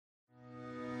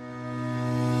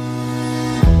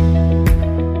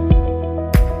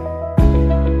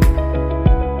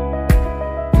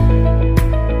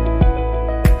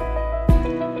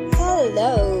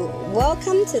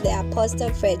to the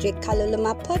Apostle Frederick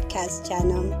Kaluluma podcast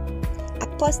channel.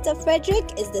 Apostle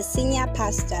Frederick is the senior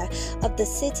pastor of the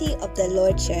City of the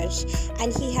Lord Church,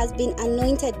 and he has been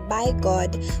anointed by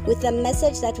God with a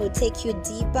message that will take you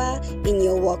deeper in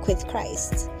your walk with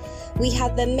Christ. We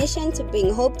have the mission to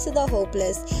bring hope to the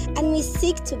hopeless, and we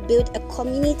seek to build a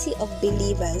community of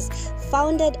believers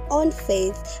founded on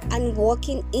faith and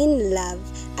walking in love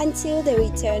until the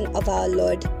return of our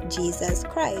Lord Jesus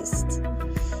Christ.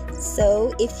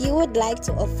 So, if you would like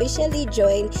to officially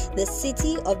join the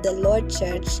City of the Lord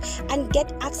Church and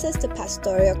get access to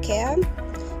pastoral care,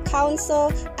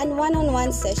 counsel, and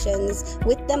one-on-one sessions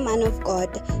with the man of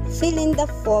God, fill in the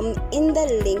form in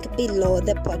the link below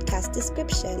the podcast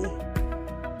description.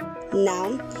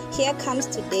 Now, here comes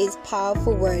today's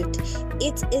powerful word.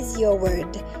 It is your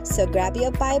word. So grab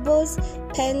your Bibles,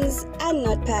 pens, and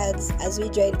notepads as we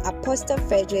join Apostle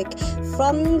Frederick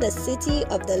from the City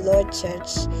of the Lord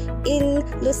Church in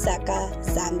Lusaka,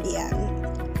 Zambia.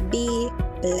 Be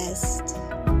blessed.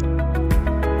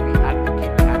 We are looking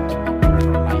at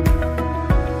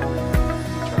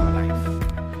eternal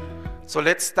life. So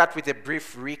let's start with a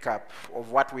brief recap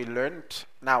of what we learned.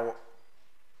 Now,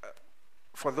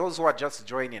 for those who are just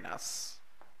joining us,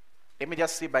 let me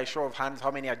just see by show of hands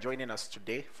how many are joining us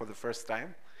today for the first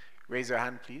time. Raise your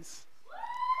hand, please.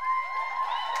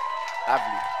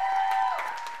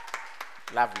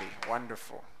 Lovely,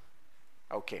 wonderful.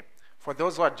 Okay, for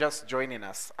those who are just joining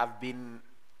us, I've been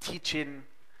teaching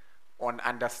on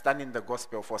understanding the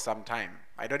gospel for some time.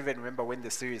 I don't even remember when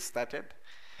the series started,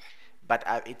 but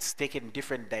it's taken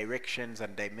different directions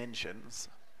and dimensions.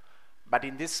 But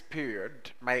in this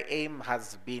period, my aim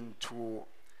has been to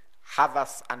have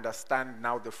us understand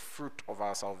now the fruit of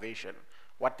our salvation,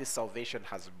 what this salvation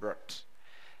has brought.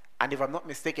 And if I'm not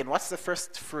mistaken, what's the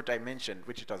first fruit I mentioned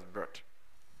which it has brought?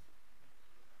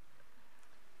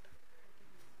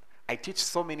 I teach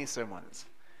so many sermons.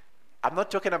 I'm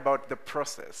not talking about the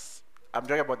process. I'm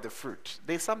talking about the fruit.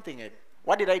 There's something.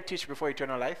 What did I teach before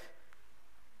eternal life?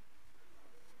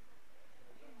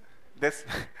 This.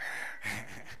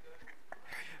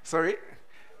 Sorry?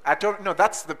 No,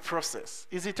 that's the process.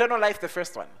 Is eternal life the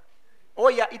first one? Oh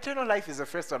yeah, eternal life is the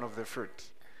first one of the fruit.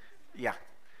 Yeah.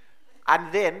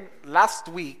 And then last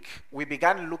week, we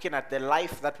began looking at the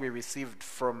life that we received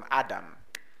from Adam.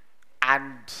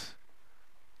 And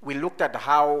we looked at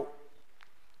how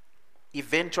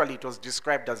eventually it was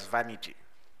described as vanity,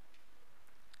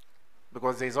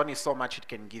 because there's only so much it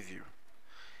can give you.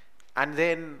 And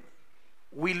then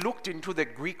we looked into the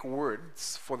Greek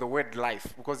words for the word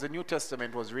life, because the New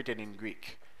Testament was written in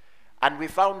Greek. And we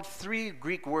found 3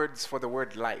 Greek words for the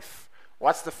word life.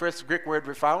 What's the first Greek word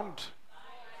we found?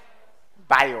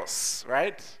 Bios,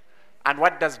 right? And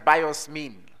what does bios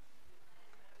mean?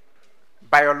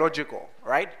 Biological,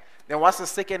 right? Then what's the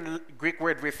second Greek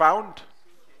word we found?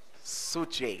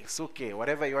 Suke,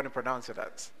 whatever you want to pronounce it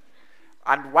as.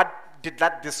 And what did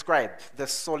that describe? The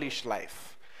soulish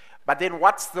life. But then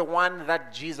what's the one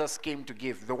that Jesus came to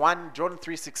give? The one, John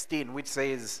 3:16, which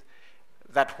says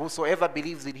that whosoever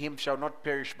believes in him shall not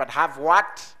perish, but have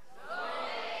what? Zoe.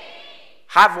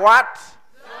 Have what?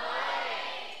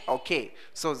 Zoe. Okay,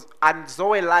 so, and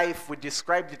Zoe life, we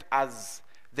described it as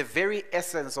the very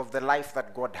essence of the life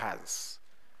that God has.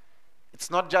 It's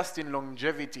not just in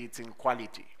longevity, it's in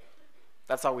quality.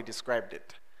 That's how we described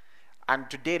it. And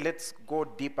today, let's go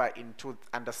deeper into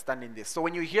understanding this. So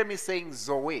when you hear me saying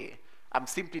Zoe, I'm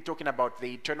simply talking about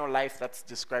the eternal life that's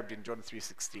described in John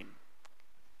 3:16.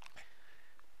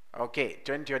 Okay,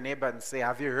 turn to your neighbor and say,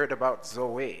 have you heard about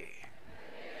Zoe?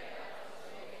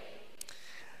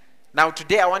 Now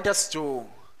today I want us to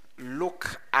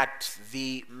look at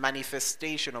the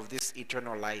manifestation of this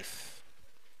eternal life.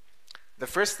 The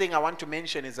first thing I want to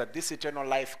mention is that this eternal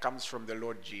life comes from the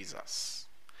Lord Jesus.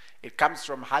 It comes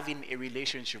from having a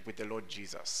relationship with the Lord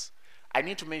Jesus. I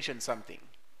need to mention something.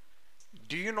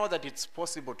 Do you know that it's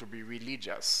possible to be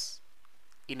religious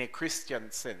in a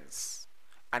Christian sense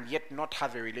and yet not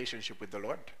have a relationship with the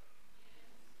Lord?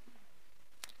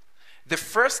 The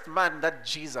first man that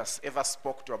Jesus ever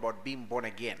spoke to about being born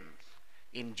again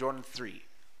in John 3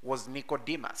 was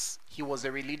Nicodemus. He was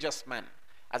a religious man.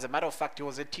 As a matter of fact, he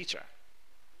was a teacher.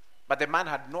 But the man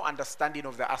had no understanding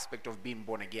of the aspect of being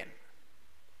born again.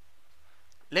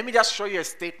 Let me just show you a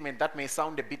statement that may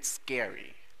sound a bit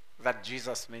scary that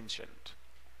Jesus mentioned.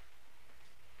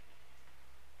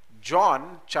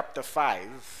 John chapter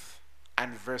 5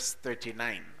 and verse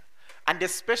 39. And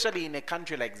especially in a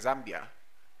country like Zambia,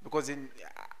 because in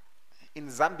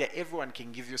Zambia, everyone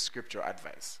can give you scripture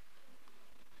advice.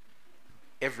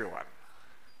 Everyone.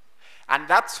 And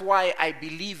that's why I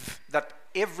believe that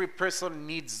every person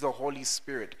needs the Holy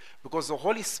Spirit, because the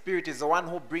Holy Spirit is the one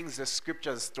who brings the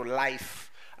scriptures to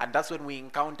life, and that's when we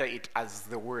encounter it as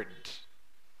the word.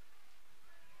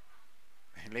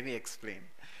 Let me explain.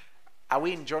 Are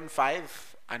we in John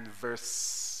 5 and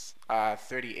verse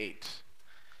 38?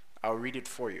 I'll read it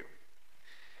for you.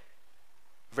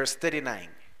 Verse 39.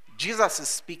 Jesus is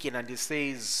speaking and he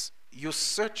says, "You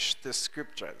search the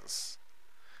scriptures,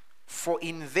 for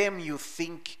in them you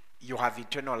think you have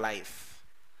eternal life,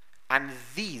 and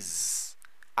these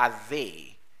are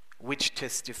they which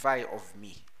testify of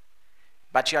me.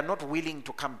 But you are not willing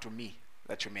to come to me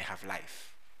that you may have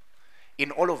life." In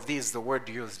all of these, the word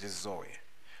used is Zoe.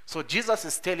 So Jesus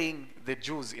is telling the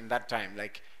Jews in that time,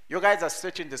 like, you guys are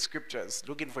searching the scriptures,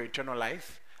 looking for eternal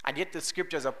life, and yet the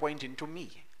scriptures are pointing to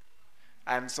me.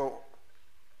 And so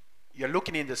you're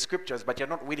looking in the scriptures, but you're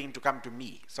not willing to come to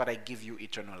me so that I give you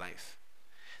eternal life.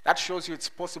 That shows you it's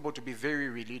possible to be very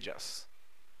religious,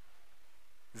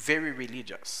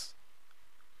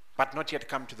 but not yet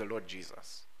come to the Lord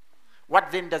Jesus. What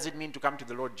then does it mean to come to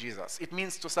the Lord Jesus? It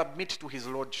means to submit to his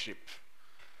lordship.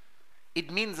 It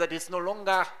means that it's no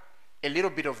longer a little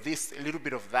bit of this, a little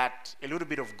bit of that, a little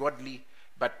bit of godly,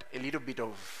 but a little bit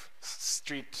of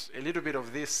street, a little bit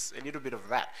of this, a little bit of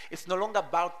that. It's no longer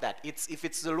about that. If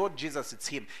it's the Lord Jesus, it's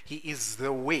him. He is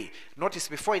the way. Notice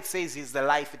before it says he's the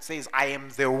life, it says, "I am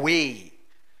the way."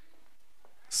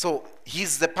 So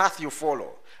he's the path you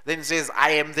follow. Then it says,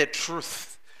 "I am the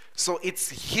truth." So it's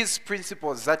his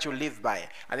principles that you live by.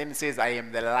 And then it says, "I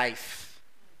am the life."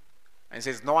 And it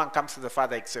says, "No one comes to the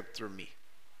Father except through me."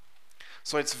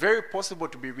 So it's very possible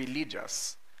to be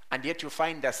religious, and yet you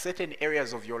find that certain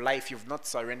areas of your life you've not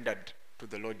surrendered to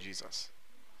the Lord Jesus.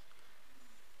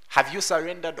 Have you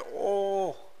surrendered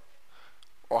all,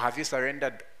 or have you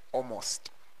surrendered almost?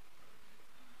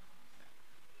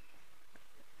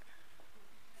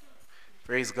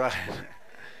 Praise God.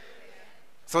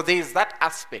 So there is that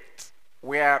aspect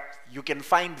where you can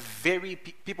find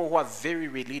people who are very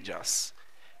religious,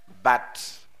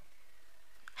 but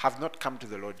have not come to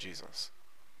the Lord Jesus.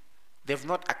 They've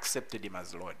not accepted him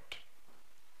as Lord.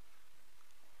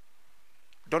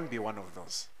 Don't be one of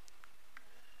those.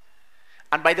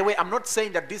 And by the way, I'm not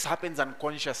saying that this happens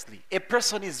unconsciously. A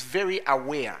person is very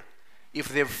aware if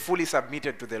they've fully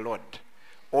submitted to the Lord,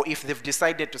 or if they've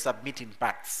decided to submit in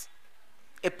parts.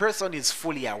 A person is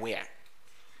fully aware.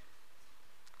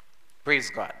 Praise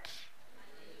God.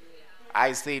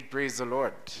 I said, praise the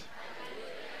Lord.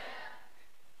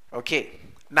 Okay,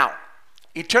 now,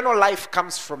 eternal life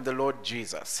comes from the Lord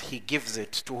Jesus. He gives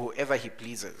it to whoever he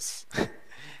pleases.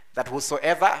 That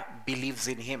whosoever believes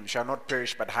in him shall not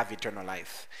perish but have eternal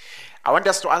life. I want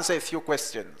us to answer a few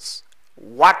questions.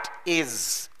 What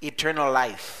is eternal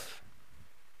life?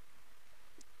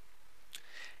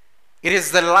 It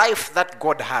is the life that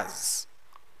God has.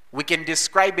 We can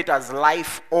describe it as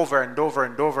life over and over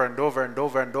and over and over and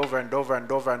over and over and over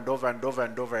and over and over and over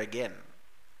and over again.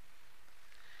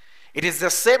 It is the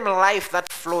same life that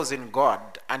flows in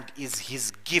God and is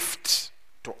his gift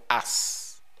to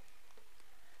us.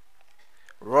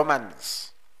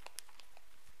 Romans.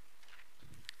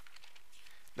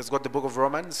 Let's go to the book of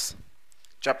Romans,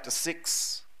 chapter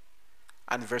 6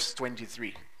 and verse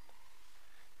 23.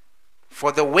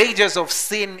 For the wages of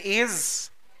sin is,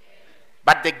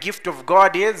 but the gift of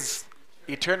God is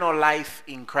eternal life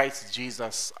in Christ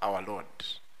Jesus our Lord.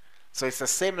 So it's the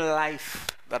same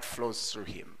life that flows through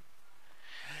him.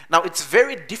 Now, it's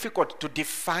very difficult to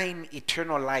define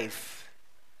eternal life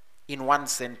in one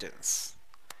sentence.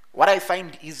 What I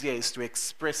find easier is to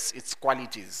express its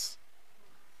qualities.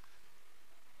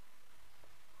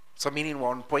 So meaning we're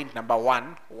on point number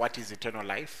 1, what is eternal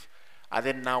life? And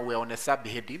then now we're on a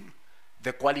subheading,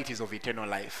 the qualities of eternal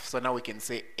life. So now we can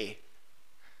say A.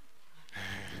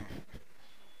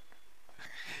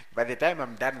 By the time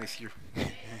I'm done with you,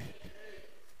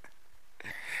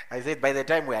 I said by the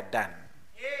time we are done.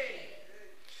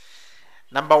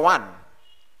 Number 1,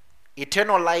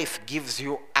 eternal life gives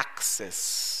you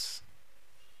access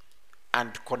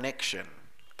and connection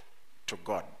to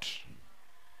God.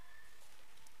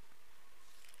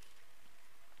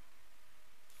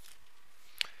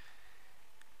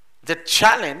 The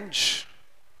challenge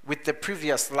with the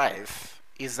previous life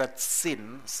is that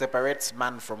sin separates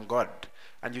man from God.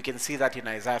 And you can see that in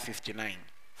Isaiah 59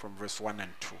 from verse 1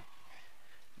 and 2.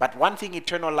 But one thing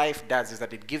eternal life does is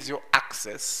that it gives you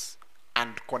access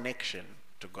and connection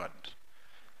to God.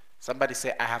 Somebody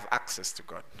say, I have access to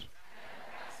God.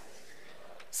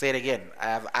 Say it again. I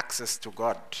have access to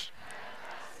God.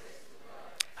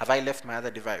 Have I left my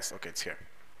other device? Okay, it's here.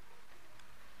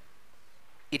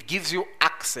 It gives you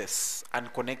access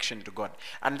and connection to God.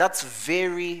 And that's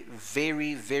very,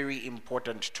 very, very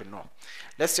important to know.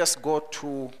 Let's just go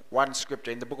to one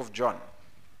scripture in the book of John.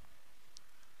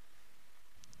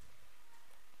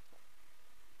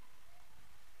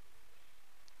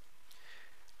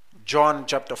 John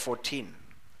chapter 14.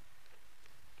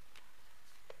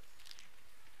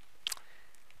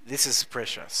 This is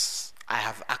precious. I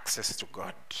have access to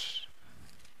God.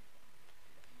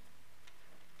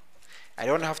 I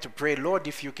don't have to pray, Lord,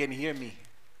 if you can hear me.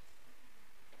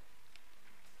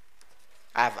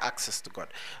 I have access to God.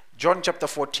 John chapter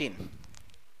 14.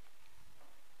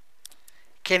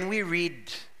 Can we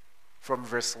read from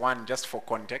verse 1 just for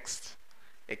context?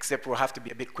 Except we'll have to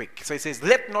be a bit quick. So it says,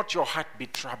 let not your heart be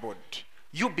troubled.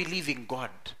 You believe in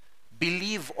God.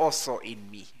 Believe also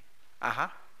in me.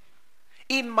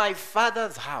 In my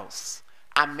Father's house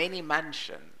are many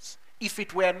mansions. If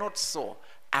it were not so,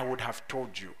 I would have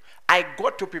told you. I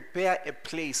got to prepare a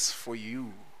place for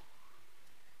you.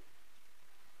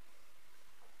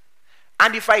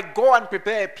 And if I go and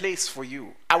prepare a place for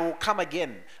you, I will come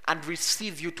again and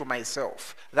receive you to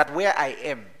myself, that where I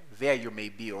am, there you may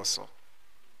be also.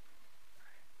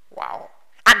 Wow.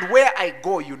 And where I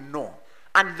go, you know.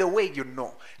 And the way, you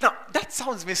know. Now, that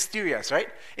sounds mysterious, right?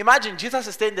 Imagine Jesus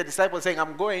is telling the disciples saying,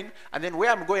 I'm going, and then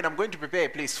where I'm going to prepare a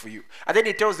place for you. And then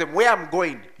he tells them, where I'm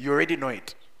going, you already know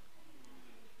it.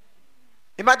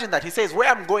 Imagine that. He says, where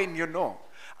I'm going, you know.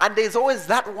 And there's always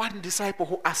that one disciple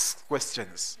who asks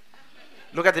questions.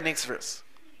 Look at the next verse.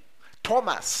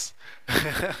 Thomas.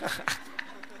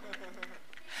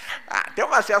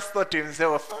 Thomas just thought to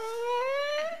himself,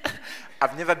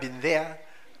 I've never been there.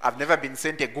 I've never been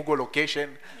sent a Google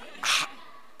location.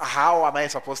 How am I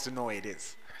supposed to know where it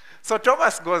is? So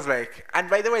Thomas goes like, and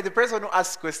by the way, the person who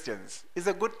asks questions is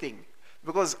a good thing,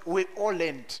 because we all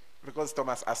learned because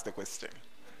Thomas asked the question.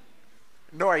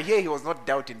 No, I hear he was not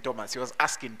doubting Thomas. He was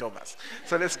asking Thomas.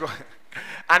 So let's go.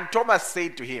 And Thomas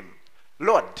said to him,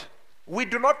 Lord, we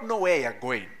do not know where you're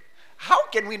going. How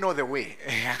can we know the way?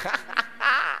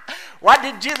 What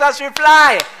did Jesus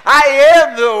reply? I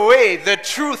am the way, the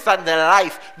truth, and the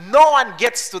life. No one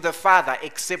gets to the Father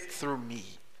except through me.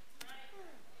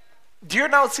 Do you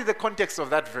now see the context of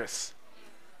that verse?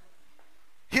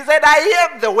 He said, I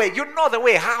am the way. You know the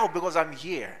way. How? Because I'm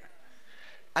here.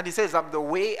 And he says, I'm the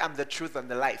way, I'm the truth, and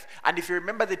the life. And if you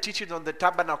remember the teaching on the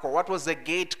tabernacle, what was the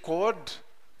gate called?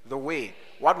 The way.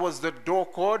 What was the door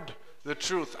called? The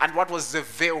truth. And what was the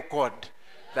veil called?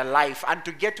 The life. And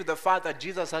to get to the Father,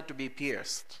 Jesus had to be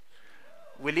pierced.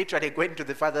 We literally went to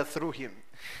the Father through him.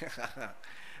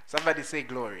 Somebody say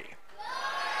glory.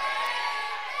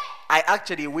 I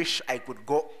actually wish I could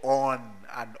go on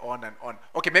and on and on.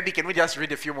 Okay, maybe can we just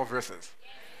read a few more verses?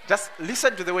 Just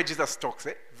listen to the way Jesus talks.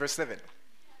 Verse 7.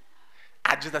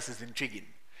 And Jesus is intriguing.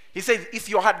 He says, if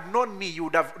you had known me, you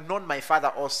would have known my Father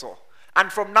also.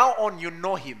 And from now on, you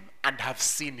know him and have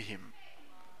seen him.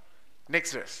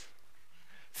 Next verse.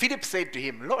 Philip said to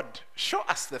him, Lord, show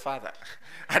us the Father,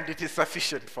 and it is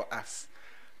sufficient for us.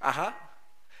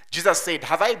 Jesus said,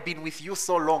 have I been with you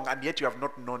so long, and yet you have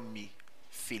not known me,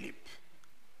 Philip?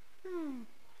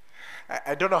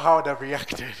 I don't know how I would have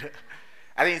reacted.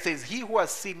 And then he says, he who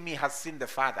has seen me has seen the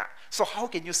Father. So how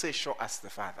can you say, show us the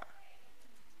Father?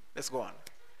 Let's go on.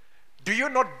 Do you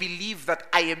not believe that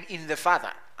I am in the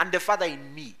Father, and the Father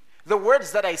in me? The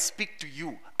words that I speak to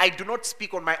you, I do not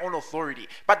speak on my own authority,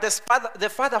 but the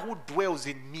Father who dwells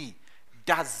in me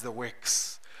does the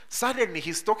works. Suddenly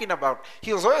he's talking about,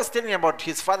 he was always telling about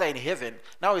his Father in heaven.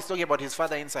 Now he's talking about his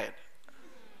Father inside.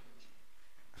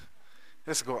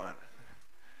 Let's go on.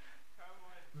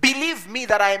 Believe me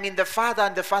that I am in the Father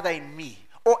and the Father in me,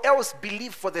 or else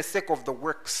believe for the sake of the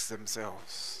works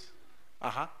themselves.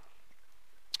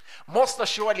 Most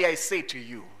assuredly I say to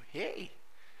you, hey,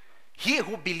 he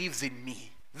who believes in me,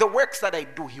 the works that I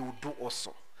do, he will do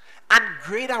also. And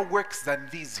greater works than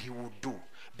these he will do,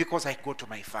 because I go to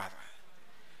my Father.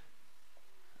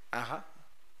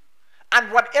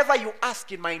 And whatever you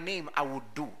ask in my name, I will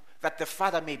do, that the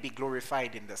Father may be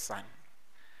glorified in the Son.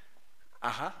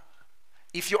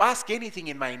 If you ask anything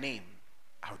in my name,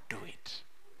 I'll do it.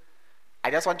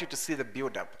 I just want you to see the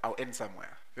build-up. I'll end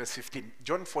somewhere. Verse 15.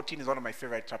 John 14 is one of my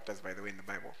favorite chapters, by the way, in the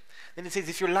Bible. Then it says,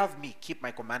 if you love me, keep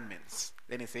my commandments.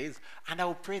 Then it says, and I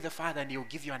will pray the Father, and he will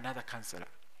give you another counselor,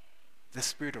 the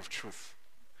Spirit of truth.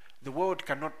 The world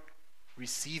cannot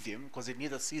receive him because it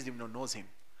neither sees him nor knows him.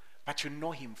 But you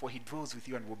know him, for he dwells with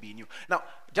you and will be in you. Now,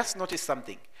 just notice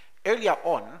something. Earlier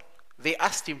on, they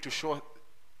asked him to show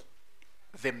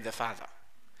them the Father.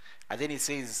 And then he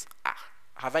says,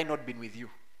 have I not been with you?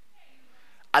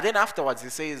 And then afterwards he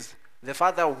says, the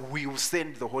Father will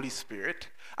send the Holy Spirit.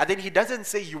 And then he doesn't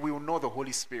say you will know the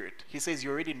Holy Spirit. He says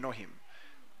you already know him.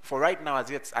 For right now, as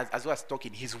we are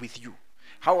talking, he's with you.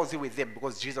 How was he with them?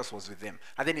 Because Jesus was with them.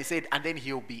 And then he said, and then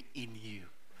he'll be in you.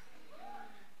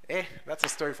 That's a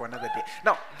story for another day.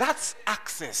 Now, that's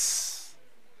access.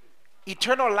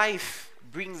 Eternal life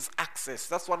brings access.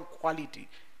 That's one quality.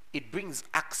 It brings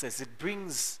access. It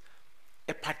brings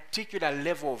a particular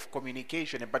level of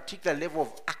communication, a particular level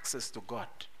of access to God.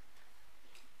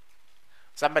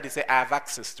 Somebody say, I have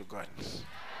access to God.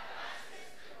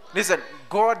 Listen,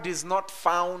 God is not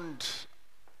found.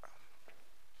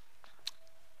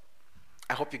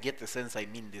 I hope you get the sense I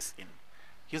mean this in.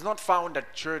 He's not found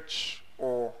at church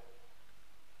or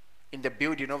in the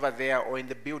building over there or in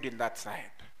the building that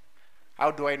side.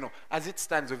 How do I know? As it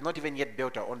stands, we've not even yet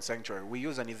built our own sanctuary. We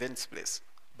use an events place.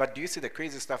 But do you see the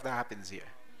crazy stuff that happens here?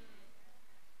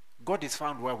 God is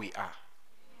found where we are.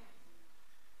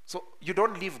 So you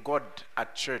don't leave God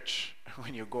at church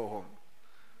when you go home.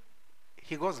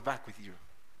 He goes back with you.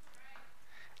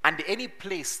 And any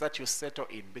place that you settle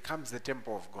in becomes the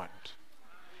temple of God.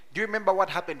 Do you remember what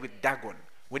happened with Dagon?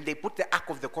 When they put the Ark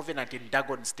of the Covenant in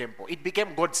Dagon's temple, it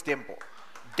became God's temple.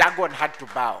 Dagon had to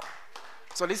bow.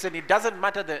 So listen, it doesn't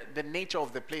matter the nature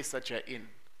of the place that you're in.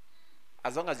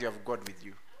 As long as you have God with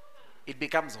you, it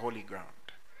becomes holy ground.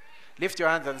 Lift your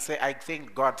hands and say, I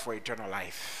thank God for eternal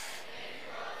life.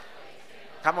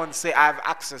 Come on, say, I have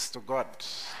access to God.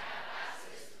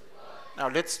 Now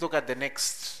let's look at the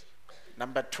next,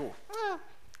 number 2.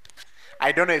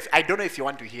 I don't know if you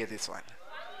want to hear this one.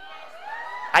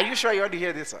 Are you sure you want to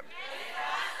hear this one?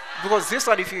 Because this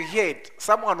one, if you hear it,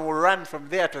 someone will run from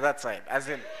there to that side. As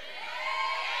in,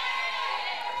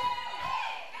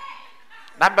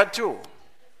 number 2.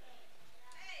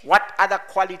 What other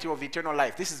quality of eternal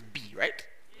life? This is B, right?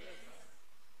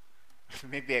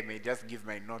 Maybe I may just give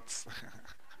my notes.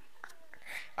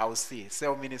 I will see.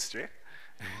 Cell ministry.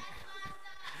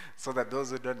 So that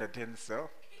those who don't attend cell.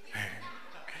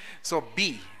 So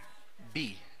B.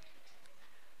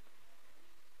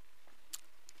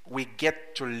 We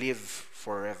get to live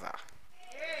forever.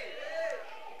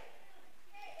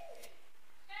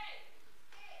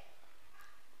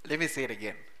 Let me say it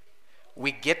again.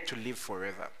 We get to live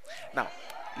forever. Now,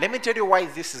 let me tell you why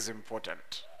this is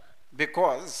important.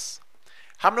 Because,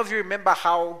 how many of you remember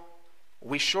how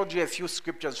we showed you a few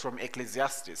scriptures from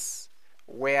Ecclesiastes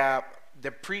where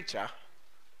the preacher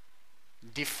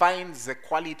defines the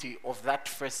quality of that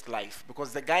first life?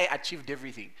 Because the guy achieved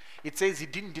everything. It says he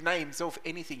didn't deny himself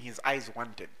anything his eyes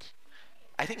wanted.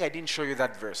 I think I didn't show you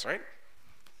that verse, right?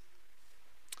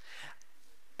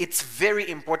 It's very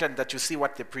important that you see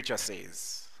what the preacher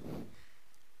says.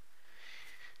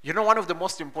 You know, one of the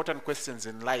most important questions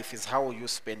in life is how you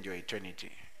spend your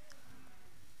eternity.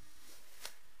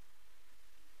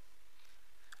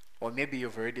 Or maybe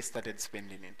you've already started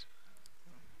spending it.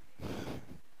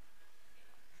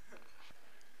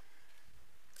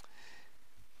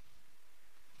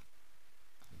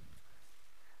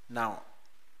 Now,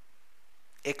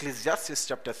 Ecclesiastes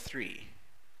chapter 3.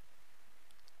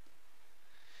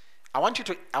 I want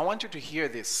you to hear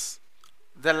this.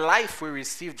 The life we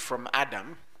received from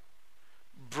Adam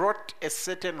brought a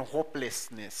certain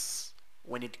hopelessness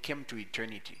when it came to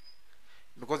eternity.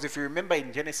 Because if you remember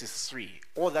in Genesis 3,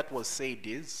 all that was said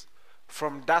is,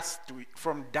 from dust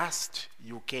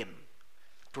you came,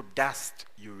 to dust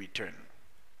you return.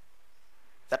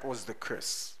 That was the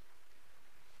curse.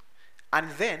 And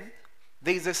then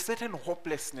there is a certain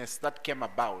hopelessness that came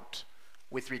about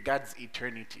with regards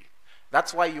eternity.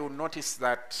 That's why you'll notice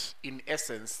that in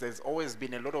essence there's always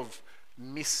been a lot of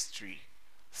mystery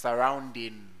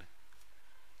surrounding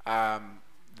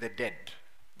the dead.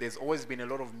 There's always been a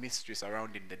lot of mystery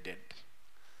surrounding the dead.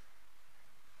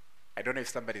 I don't know if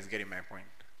somebody's getting my point.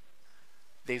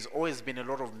 There's always been a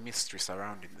lot of mystery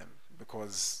surrounding them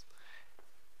because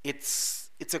it's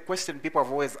a question people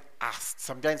have always asked.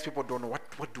 Sometimes people don't know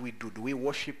what do we do? Do we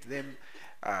worship them?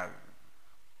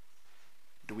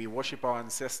 Do we worship our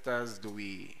ancestors? Do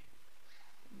we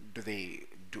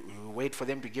wait for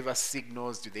them to give us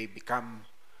signals? Do they become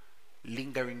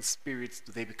lingering spirits?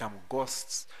 Do they become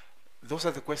ghosts? Those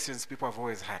are the questions people have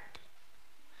always had.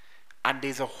 And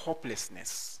there's a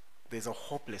hopelessness. There's a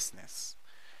hopelessness.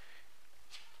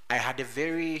 I had a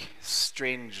very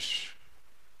strange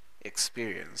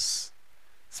experience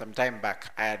some time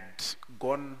back. I had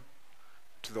gone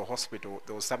to the hospital.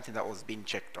 There was something that was being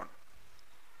checked on.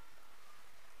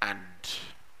 And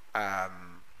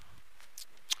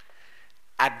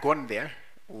I'd gone there.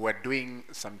 We were doing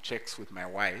some checks with my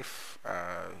wife.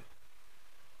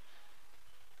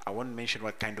 I won't mention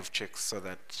what kind of checks so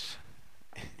that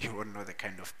You won't know the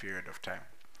kind of period of time.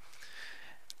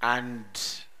 And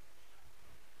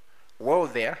while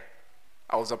there,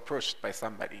 I was approached by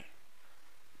somebody.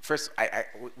 First,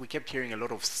 we kept hearing a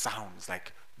lot of sounds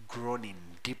like groaning,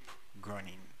 deep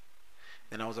groaning.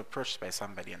 Then I was approached by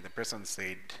somebody, and the person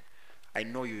said, I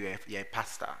know you're a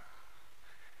pastor.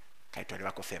 Kaitwa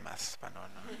wako famous, but no.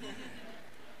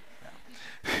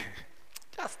 Yeah.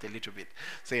 Just a little bit.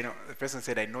 So, the person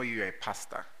said, I know you're a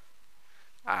pastor.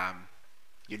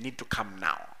 You need to come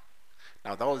now.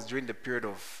 Now, that was during the period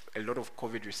of a lot of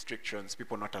COVID restrictions,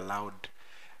 people not allowed.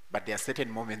 But there are certain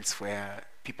moments where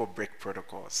people break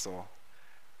protocols. So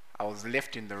I was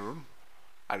left in the room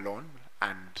alone,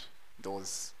 and there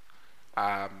was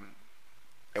a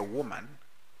woman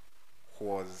who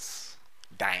was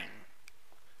dying.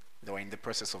 They were in the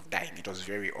process of dying. It was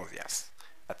very obvious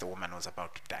that the woman was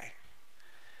about to die.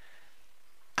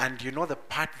 And the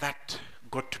part that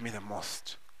got to me the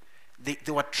most,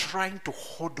 they were trying to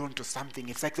hold on to something.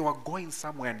 It's like they were going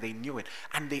somewhere and they knew it.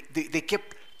 And they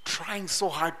kept trying so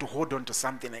hard to hold on to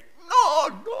something, like,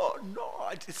 no.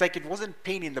 It's like it wasn't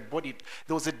pain in the body.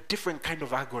 There was a different kind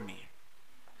of agony.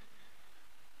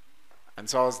 And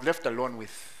so I was left alone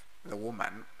with the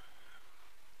woman,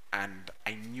 and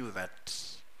I knew that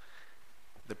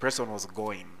the person was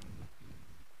going.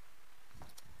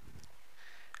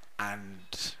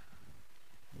 And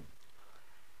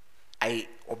I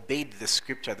obeyed the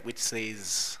scripture which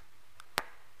says,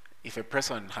 if a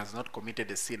person has not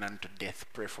committed a sin unto death,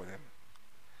 pray for them.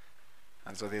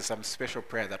 And so there's some special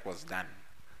prayer that was done.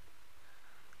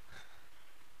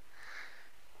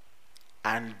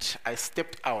 And I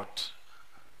stepped out.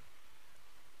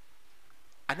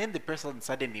 And then the person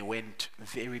suddenly went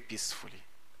very peacefully.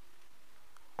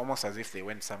 Almost as if they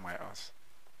went somewhere else.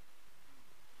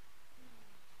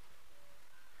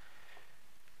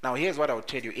 Now here's what I'll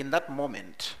tell you. In that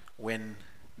moment, when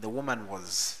the woman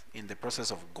was in the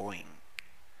process of going,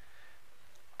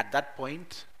 at that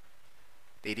point,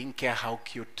 they didn't care how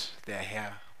cute their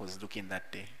hair was looking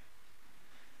that day.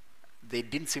 They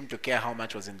didn't seem to care how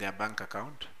much was in their bank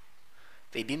account.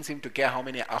 They didn't seem to care how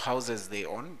many houses they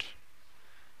owned.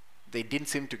 They didn't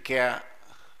seem to care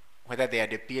whether they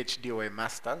had a PhD or a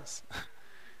master's.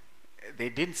 They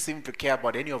didn't seem to care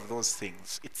about any of those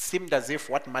things. It seemed as if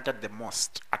what mattered the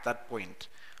most at that point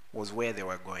was where they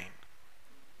were going.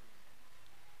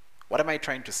 What am I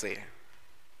trying to say?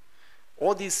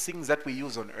 All these things that we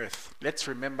use on earth, let's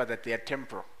remember that they are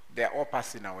temporal. They are all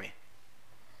passing away.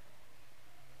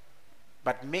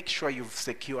 But make sure you've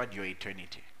secured your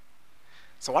eternity.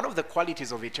 So one of the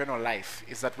qualities of eternal life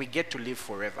is that we get to live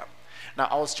forever. Now,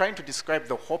 I was trying to describe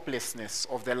the hopelessness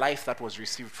of the life that was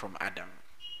received from Adam.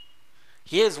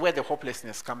 Here's where the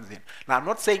hopelessness comes in. Now, I'm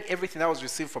not saying everything that was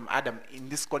received from Adam in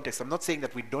this context. I'm not saying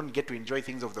that we don't get to enjoy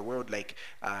things of the world like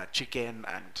chicken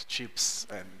and chips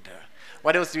and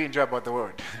what else do you enjoy about the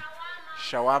world?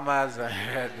 Shawarmas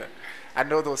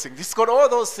and all those things. It's got all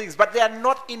those things, but they are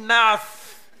not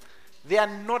enough. They are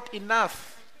not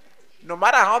enough. No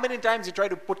matter how many times you try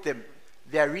to put them,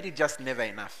 they are really just never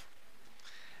enough.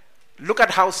 Look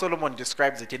at how Solomon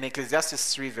describes it in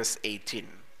Ecclesiastes 3 verse 18.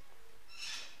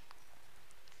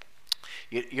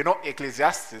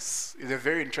 Ecclesiastes is a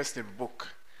very interesting book.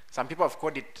 Some people have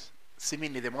called it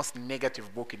seemingly the most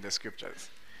negative book in the scriptures.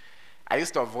 I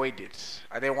used to avoid it.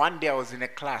 And then one day I was in a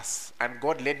class and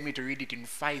God led me to read it in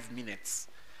 5 minutes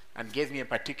and gave me a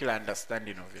particular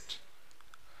understanding of it.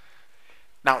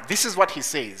 Now, this is what he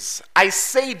says. I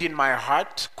said in my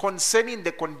heart concerning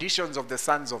the conditions of the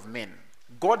sons of men,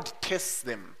 God tests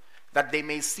them that they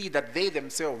may see that they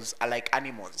themselves are like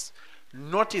animals.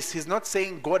 Notice, he's not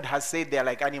saying God has said they're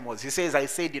like animals. He says, I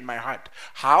said in my heart.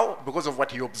 How? Because of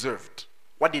what he observed.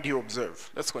 What did he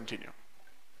observe? Let's continue.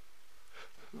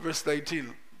 Verse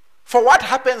 19. For what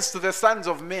happens to the sons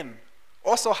of men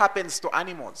also happens to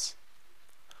animals.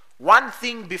 One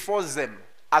thing befalls them.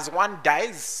 As one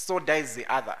dies, so dies the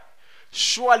other.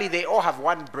 Surely they all have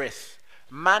one breath.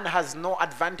 Man has no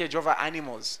advantage over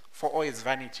animals, for all is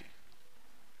vanity.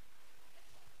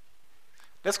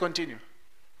 Let's continue.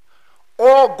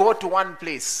 All go to one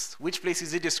place. Which place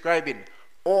is he describing?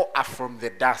 All are from the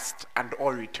dust, and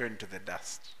all return to the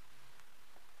dust.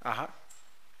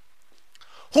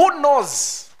 Who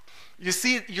knows? You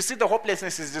see the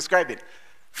hopelessness he's describing.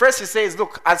 First he says,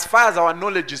 look, as far as our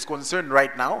knowledge is concerned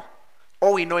right now,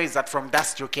 all we know is that from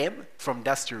dust you came, from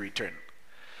dust you return.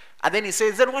 And then he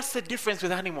says, then what's the difference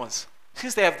with animals?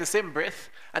 Since they have the same breath,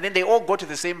 and then they all go to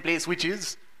the same place, which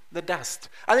is the dust.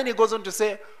 And then he goes on to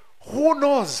say, who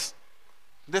knows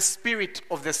the spirit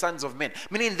of the sons of men?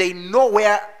 Meaning they know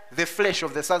where the flesh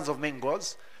of the sons of men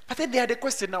goes. But then they had a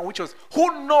question now, which was,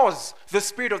 who knows the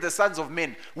spirit of the sons of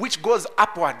men, which goes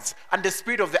upwards, and the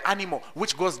spirit of the animal,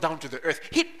 which goes down to the earth?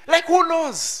 Who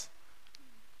knows?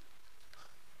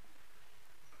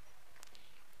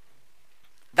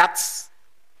 That's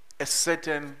a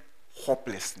certain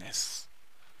hopelessness.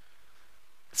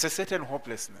 It's a certain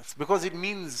hopelessness, because it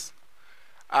means,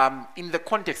 in the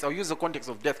context, I'll use the context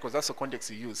of death because that's the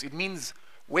context you use. It means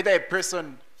whether a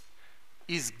person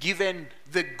is given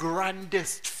the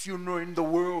grandest funeral in the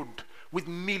world with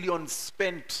millions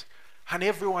spent and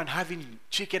everyone having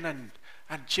chicken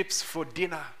and chips for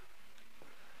dinner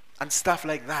and stuff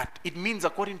like that. It means,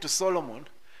 according to Solomon,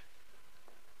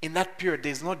 in that period,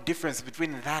 there's no difference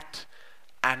between that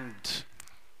and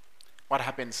what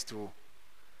happens to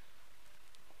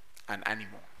an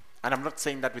animal. And I'm not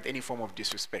saying that with any form of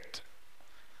disrespect.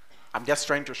 I'm just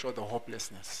trying to show the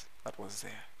hopelessness that was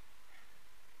there.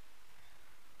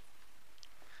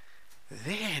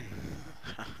 Then,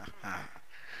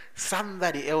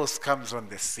 somebody else comes on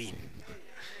the scene.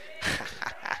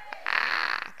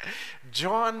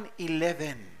 John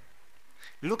 11.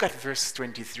 Look at verse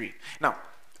 23. Now,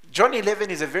 John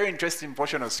 11 is a very interesting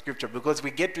portion of scripture because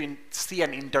we get to see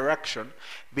an interaction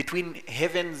between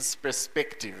heaven's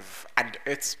perspective and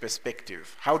earth's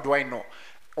perspective. How do I know?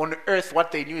 On earth,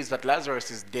 what they knew is that Lazarus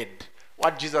is dead.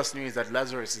 What Jesus knew is that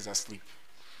Lazarus is asleep.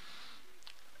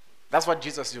 That's what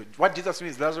Jesus knew. What Jesus knew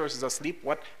is Lazarus is asleep.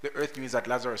 What the earth knew is that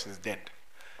Lazarus is dead.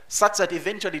 Such that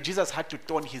eventually Jesus had to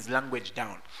tone his language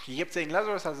down. He kept saying,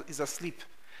 Lazarus is asleep.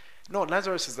 No,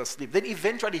 Lazarus is asleep. Then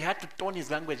eventually he had to tone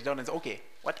his language down and say, okay,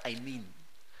 what I mean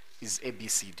is A, B,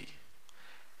 C, D.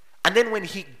 And then when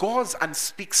he goes and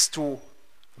speaks to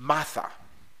Martha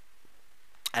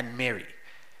and Mary,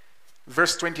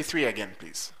 verse 23 again,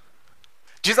 please.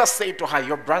 Jesus said to her,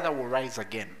 your brother will rise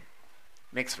again.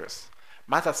 Next verse.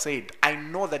 Martha said, I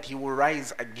know that he will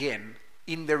rise again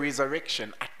in the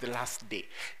resurrection at the last day.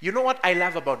 You know what I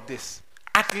love about this?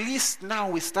 At least now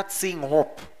we start seeing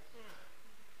hope.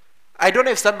 I don't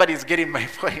know if somebody is getting my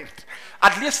point.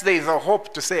 At least there is a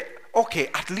hope to say, okay,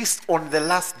 at least on the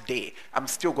last day, I'm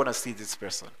still going to see this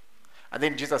person. And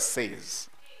then Jesus says,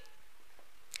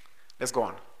 let's go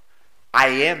on. I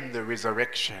am the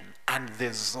resurrection and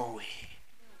the Zoe.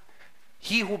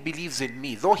 He who believes in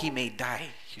me, though he may die,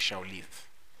 he shall live.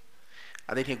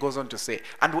 And then he goes on to say,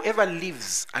 and whoever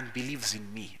lives and believes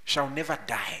in me shall never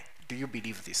die. Do you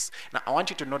believe this? Now, I want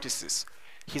you to notice this.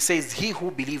 He says, he who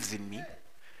believes in me,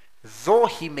 though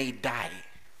he may die,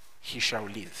 he shall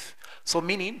live. So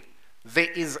meaning,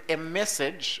 there is a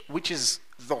message which is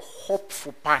the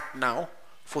hopeful part now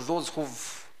for those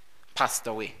who've passed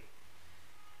away.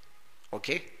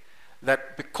 Okay?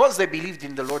 That because they believed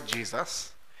in the Lord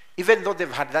Jesus, even though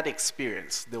they've had that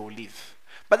experience, they will live.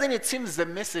 But then it seems the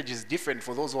message is different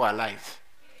for those who are alive.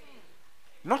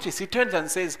 Notice, he turns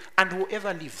and says, and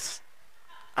whoever lives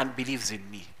and believes in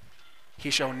me, he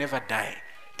shall never die.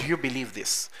 Do you believe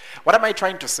this? What am I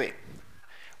trying to say?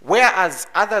 Whereas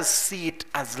others see it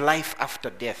as life after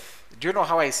death, do you know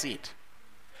how I see it?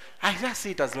 I just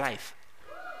see it as life.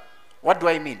 What do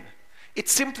I mean?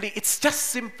 It's just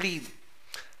simply,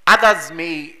 others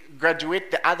may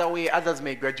graduate the other way, others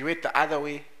may graduate the other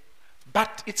way,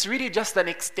 but it's really just an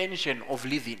extension of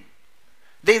living.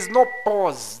 There is no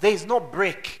pause, there is no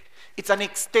break. It's an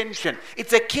extension.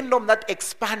 It's a kingdom that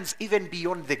expands even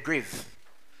beyond the grave.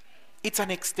 It's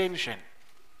an extension.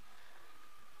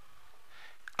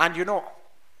 And you know,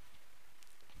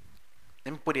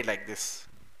 let me put it like this,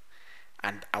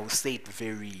 and I'll say it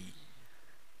very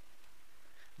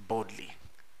boldly.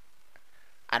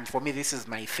 And for me, this is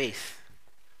my faith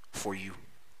for you.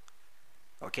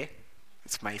 Okay?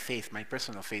 It's my faith, my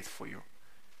personal faith for you.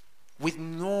 With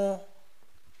no,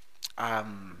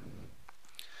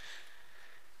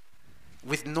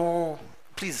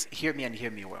 please hear me and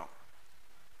hear me well.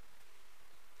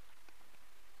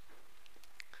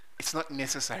 It's not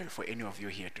necessary for any of you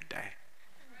here to die.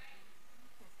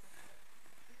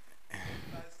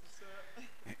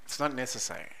 It's not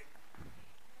necessary.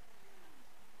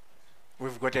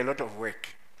 We've got a lot of work.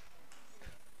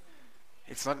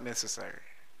 It's not necessary.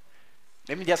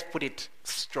 Let me just put it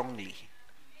strongly.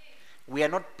 We are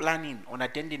not planning on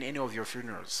attending any of your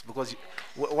funerals because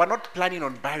we're not planning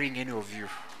on burying any of you.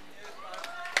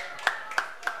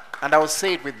 And I will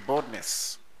say it with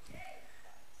boldness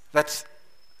that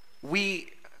I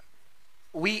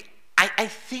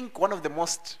think one of the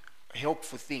most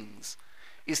helpful things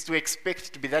is to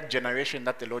expect to be that generation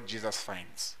that the Lord Jesus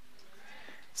finds.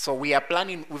 So we are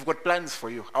planning, we've got plans for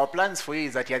you. Our plans for you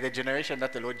is that you are the generation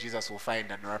that the Lord Jesus will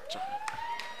find and rapture.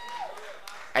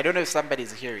 I don't know if somebody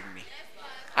is hearing me.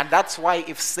 And that's why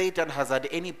if Satan has had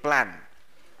any plan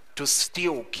to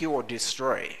steal, kill, or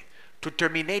destroy, to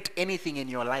terminate anything in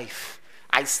your life,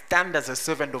 I stand as a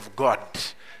servant of God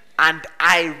and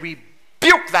I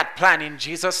rebuke that plan in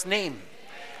Jesus' name.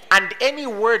 And any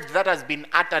word that has been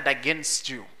uttered against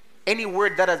you, any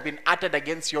word that has been uttered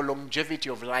against your longevity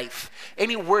of life,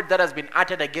 any word that has been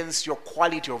uttered against your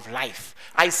quality of life,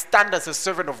 I stand as a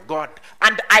servant of God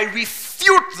and I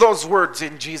refute those words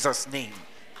in Jesus' name.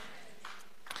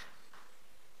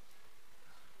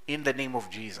 In the name of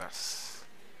Jesus.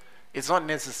 It's not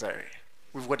necessary.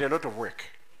 We've got a lot of work.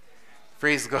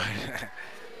 Praise God.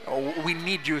 We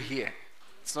need you here.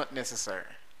 It's not necessary.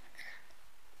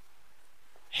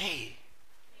 Hey.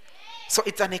 So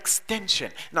it's an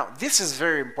extension. Now, this is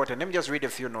very important. Let me just read a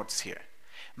few notes here.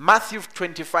 Matthew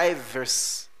 25,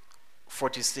 verse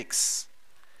 46.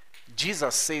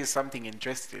 Jesus says something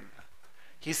interesting.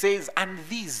 He says, and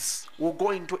these will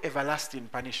go into everlasting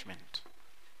punishment.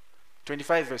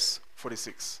 25, verse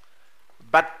 46.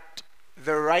 But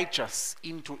the righteous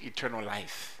into eternal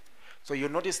life. So you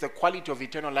notice the quality of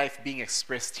eternal life being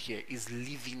expressed here is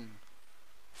living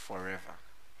forever.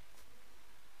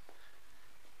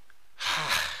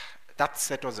 That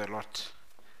settles a lot.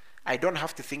 I don't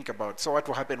have to think about, so what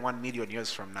will happen 1 million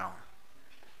years from now?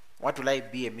 What will I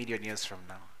be 1 million years from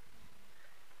now?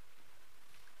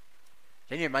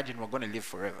 Can you imagine we're going to live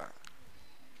forever?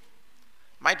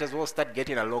 Might as well start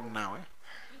getting along now.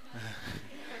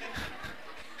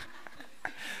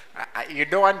 You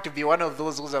don't want to be one of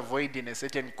those who's avoiding a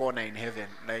certain corner in heaven.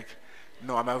 Like,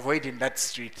 no, I'm avoiding that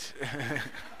street.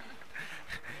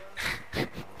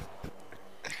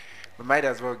 We might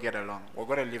as well get along. We're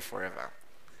going to live forever.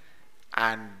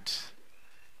 And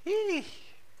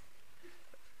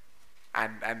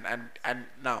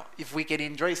now, if we can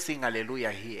enjoy sing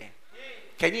hallelujah here,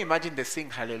 can you imagine the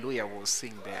sing hallelujah we'll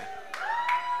sing there?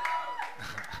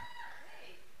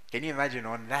 Can you imagine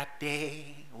on that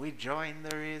day we join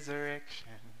the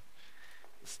resurrection,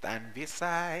 stand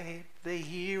beside the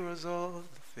heroes of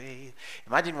the faith.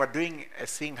 Imagine we're doing a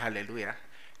sing hallelujah.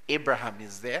 Abraham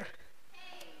is there.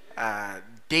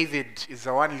 David is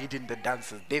the one leading the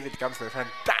dances. David comes to the front.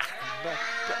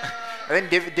 And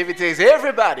then David says,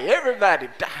 everybody. And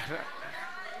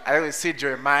then we see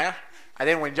Jeremiah. And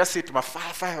then we just see to my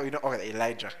fire,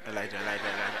 Elijah.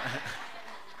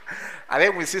 And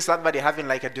then we see somebody having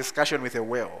like a discussion with a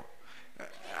whale.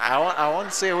 I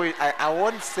won't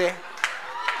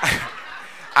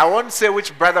say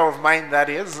which brother of mine that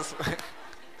is.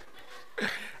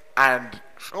 And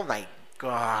oh my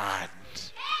God.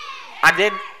 And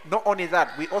then not only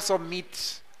that, we also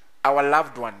meet our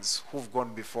loved ones who've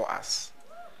gone before us.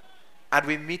 And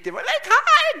we meet them like,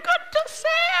 hi, good to see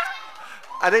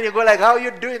you. And then you go like, how are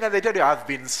you doing? And they tell you, I've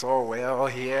been so well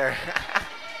here.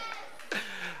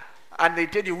 And they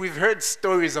tell you, we've heard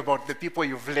stories about the people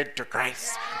you've led to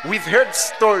Christ. We've heard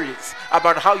stories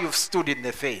about how you've stood in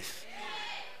the faith.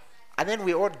 And then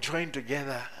we all join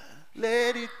together.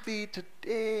 Let it be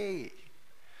today.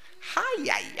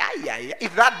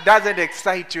 If that doesn't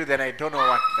excite you, then I don't know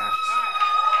what does.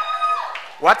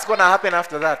 What's going to happen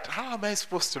after that? How am I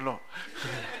supposed to know?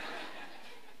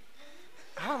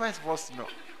 How am I supposed to know?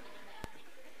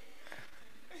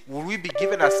 Will we be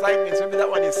given assignments? Maybe that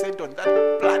one is sent on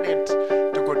that planet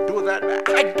to go do that.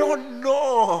 I don't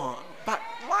know. But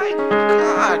my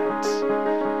God,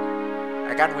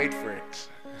 I can't wait for it.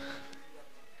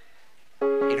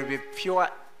 It will be pure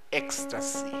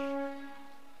ecstasy.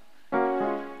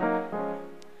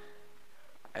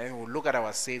 And we'll look at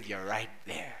our Savior right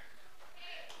there.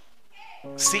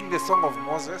 Sing the song of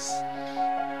Moses.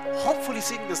 Hopefully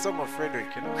sing the song of Frederick,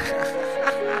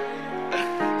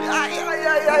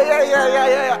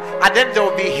 Yeah. And then there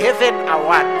will be heaven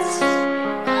awards.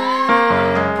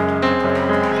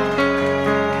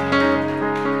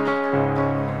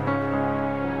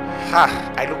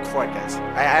 I look forward, guys.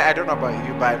 I don't know about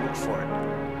you, but I look forward.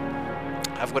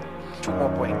 I've got 2 more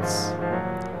points.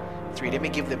 3. Let me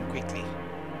give them quickly.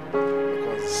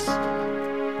 Because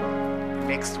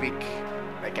next week,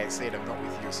 like I said, I'm not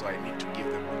with you, so I need to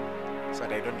give them so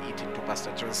that I don't eat into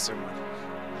Pastor Joe's sermon.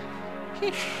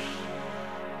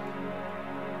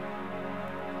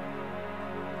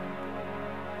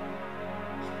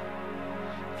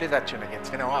 Play that tune again. It's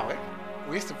been a while, eh?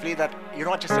 We used to play that. You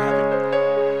know what used to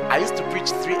happen? I used to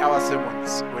preach 3-hour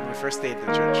sermons when we first stayed at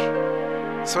the church.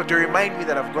 So to remind me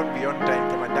that I've gone beyond time,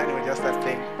 Tim and Danny would just start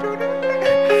playing.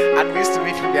 And we used to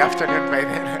meet in the afternoon by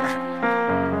then.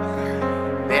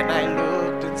 Then I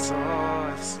looked and saw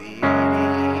a city.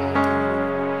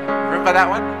 Remember that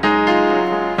one?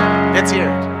 Let's hear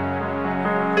it.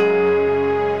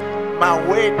 My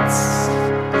weights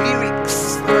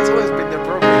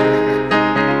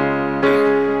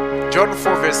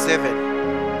verse 7. You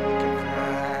can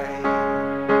cry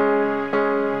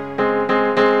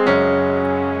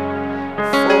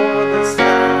for the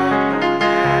Son of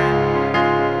Man.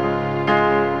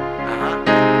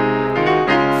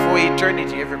 For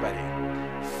eternity, everybody.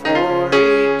 For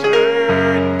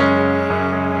eternity.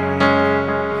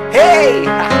 Hey!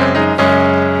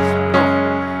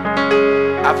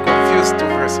 I've confused two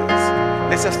verses.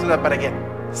 Let's just do that part again.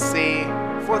 Say,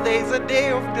 for there is a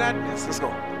day of gladness. Let's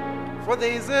go. For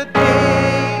there is a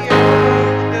day of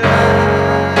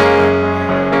gladness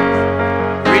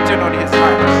written on his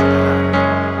heart.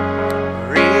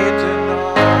 Written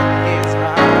on his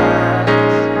heart.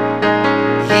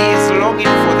 He is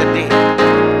longing for the day.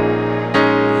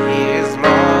 He is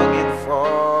longing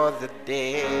for the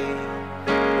day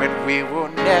when we will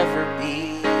never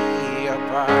be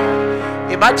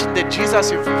apart. Imagine the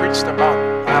Jesus you've preached about.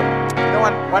 You know,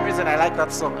 one reason I like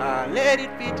that song, Let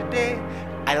It Be Today.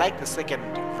 I like the second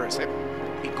verse. It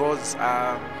goes,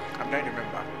 I'm trying to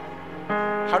remember.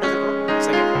 How does it go? The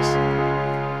second verse.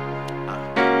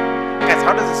 Guys,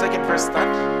 how does the second verse start?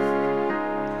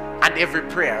 And every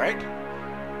prayer, right?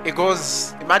 It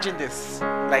goes, imagine this.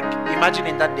 Like, imagine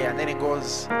in that day, and then it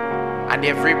goes, and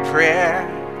every prayer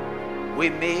we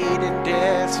made in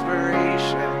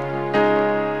desperation.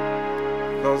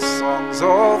 Those songs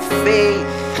of faith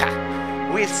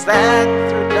we sang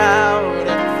through doubt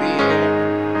and fear.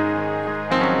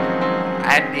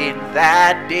 And in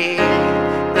that day,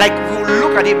 like you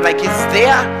look at him like he's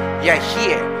there, you're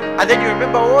here. And then you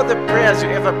remember all the prayers you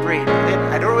ever prayed. And then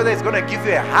I don't know whether he's going to give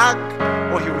you a hug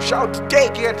or he will shout,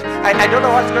 take it. I don't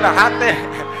know what's going to happen.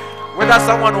 Whether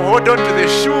someone will hold on to the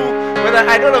shoe, whether,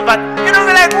 I don't know, but you know,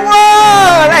 like,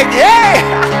 whoa, like, hey.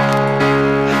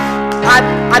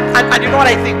 And you know what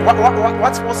I think?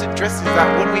 What's most interesting is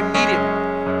that when we meet him,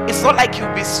 it's not like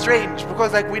he'll be strange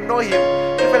because like we know him.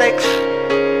 You'll be like,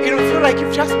 it'll feel like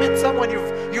you've just met someone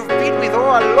you've been with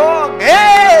all along.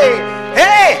 Hey,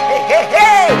 hey, hey, hey,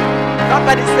 hey!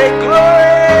 Somebody say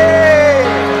glory!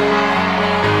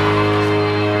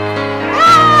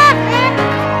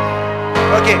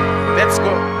 Okay, let's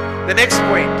go. The next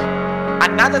point.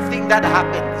 Another thing that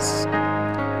happens.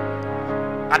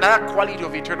 Another quality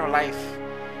of eternal life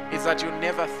is that you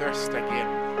never thirst again.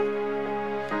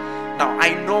 Now,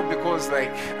 I know because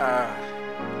like,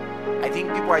 I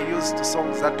think people are used to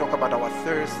songs that talk about our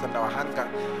thirst and our hunger.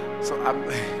 So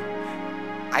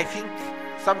I think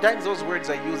sometimes those words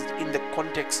are used in the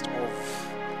context of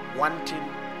wanting,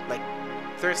 like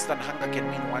thirst and hunger can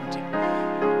mean wanting.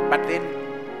 But then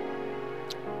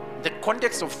the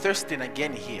context of thirsting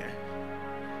again here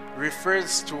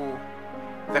refers to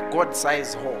the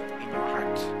God-sized hole in your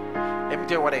heart. Let me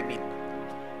tell you what I mean.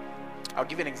 I'll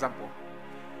give you an example.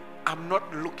 I'm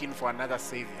not looking for another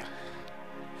savior.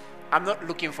 I'm not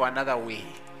looking for another way.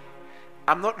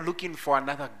 I'm not looking for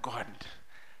another God.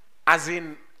 As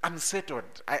in, I'm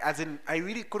settled. I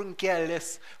really couldn't care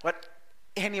less what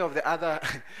any of the other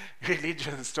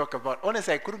religions talk about.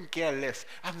 Honestly, I couldn't care less.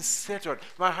 I'm settled.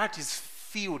 My heart is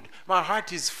filled. My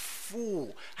heart is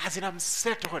full. As in, I'm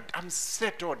settled. I'm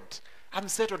settled. I'm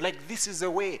settled. Like, this is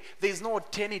the way. There's no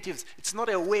alternatives. It's not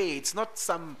a way. It's not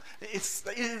some. This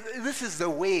is the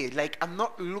way. Like, I'm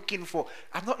not looking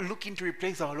to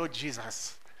replace our Lord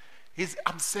Jesus.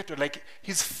 I'm settled. Like,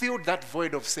 he's filled that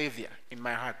void of Savior in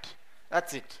my heart.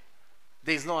 That's it.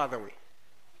 There's no other way.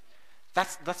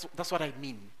 That's what I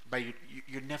mean by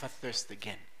you never thirst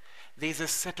again. There's a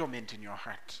settlement in your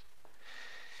heart.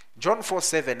 John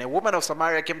 4:7, a woman of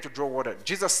Samaria came to draw water.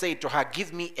 Jesus said to her,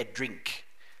 give me a drink.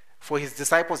 For his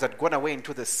disciples had gone away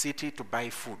into the city to buy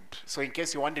food. So in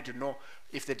case you wanted to know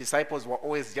if the disciples were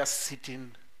always just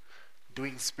sitting,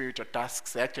 doing spiritual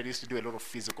tasks, they actually used to do a lot of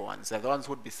physical ones. They're the ones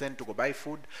who would be sent to go buy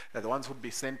food. They're the ones who would be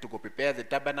sent to go prepare the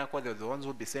tabernacle. They're the ones who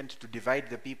would be sent to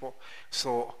divide the people.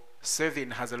 So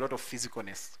serving has a lot of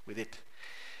physicalness with it.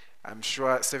 I'm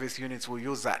sure service units will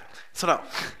use that. So now,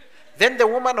 then the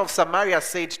woman of Samaria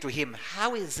said to him,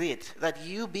 how is it that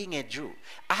you, being a Jew,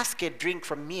 ask a drink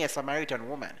from me, a Samaritan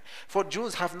woman? For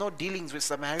Jews have no dealings with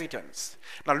Samaritans.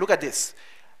 Now look at this.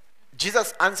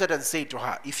 Jesus answered and said to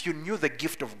her, if you knew the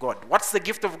gift of God. What's the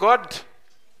gift of God?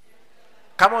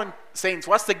 Come on, saints.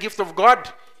 What's the gift of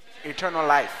God? Eternal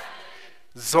life.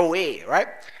 Zoe, right?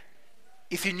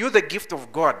 If you knew the gift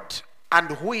of God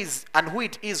and who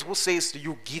it is who says to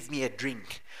you, give me a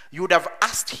drink, you would have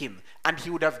asked him and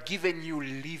he would have given you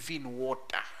living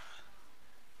water.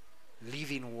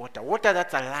 Living water. Water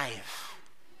that's alive.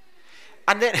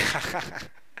 And then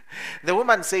the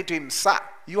woman said to him, sir,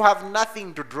 you have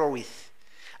nothing to draw with,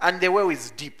 and the well is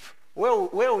deep. Where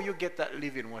will you get that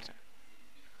living water?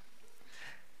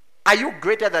 Are you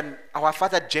greater than our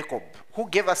father Jacob, who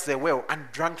gave us the well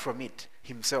and drank from it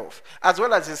himself, as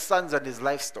well as his sons and his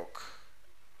livestock?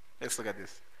 Let's look at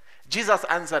this. Jesus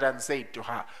answered and said to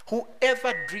her,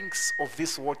 whoever drinks of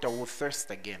this water will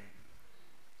thirst again.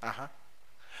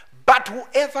 But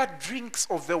whoever drinks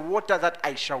of the water that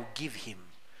I shall give him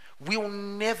will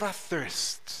never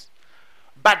thirst.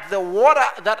 But the water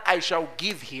that I shall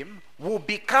give him will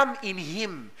become in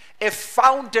him a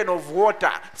fountain of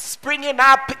water springing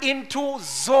up into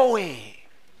Zoe.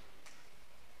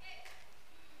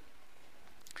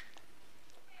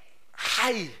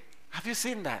 Hi, have you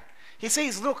seen that? He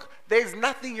says, look, there is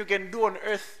nothing you can do on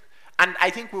earth. And I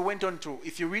think we went on to,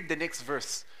 if you read the next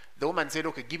verse, the woman said,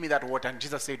 okay, give me that water. And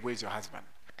Jesus said, where's your husband?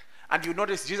 And you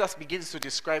notice Jesus begins to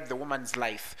describe the woman's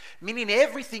life. Meaning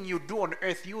everything you do on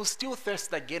earth, you will still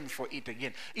thirst again for it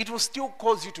again. It will still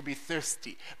cause you to be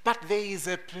thirsty. But there is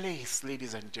a place,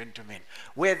 ladies and gentlemen,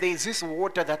 where there is this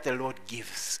water that the Lord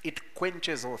gives. It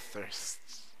quenches all thirst.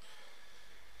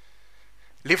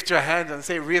 Lift your hands and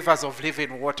say, rivers of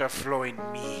living water flow in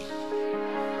me.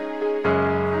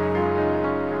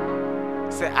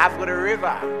 Say, I've got a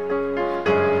river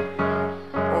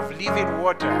of living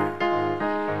water.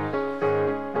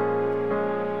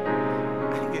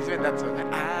 That song.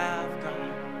 I've got a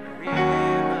river.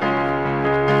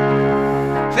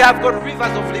 Say, I've got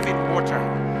rivers of living water.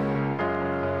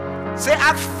 Say,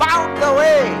 I've found the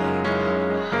way.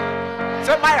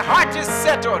 Say, my heart is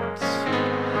settled.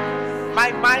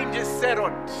 My mind is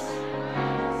settled.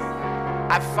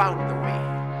 I've found the way.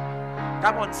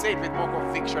 Come on, say it with more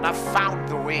conviction. I've found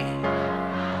the way.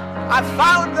 I've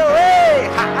found the way.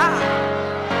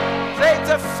 Say, it's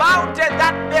a fountain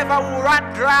that never will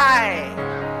run dry.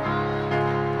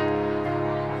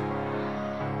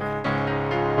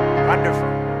 Wonderful.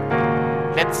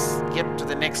 Let's get to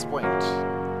the next point.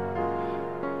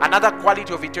 Another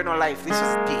quality of eternal life, this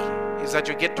is D, is that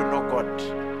you get to know God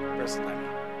personally.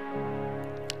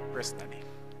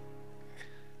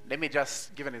 Let me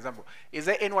just give an example. Is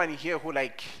there anyone here who,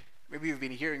 like, maybe you've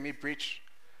been hearing me preach,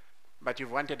 but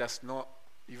you've wanted us to know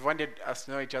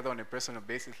each other on a personal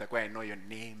basis, like where I know your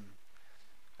name,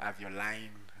 I have your line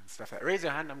and stuff like that. Raise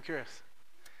your hand, I'm curious.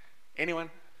 Anyone?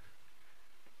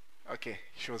 Okay,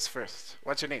 she was first.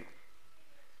 What's your name?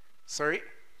 Sorry?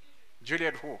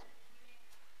 Juliet who?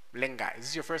 Blenga. Is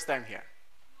this your first time here?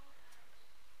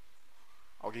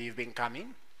 Okay, you've been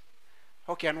coming?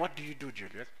 Okay, and what do you do,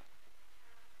 Juliet?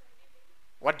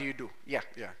 What do you do? Yeah.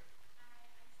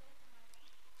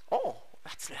 Oh,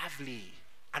 that's lovely.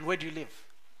 And where do you live?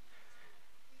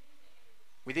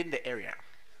 Within the area.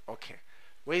 Okay.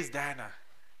 Where's Diana?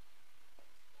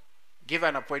 Give her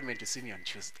an appointment to see me on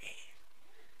Tuesday.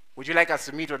 Would you like us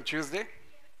to meet on Tuesday?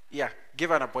 Yeah,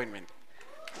 give her an appointment.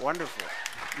 Wonderful.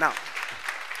 Now,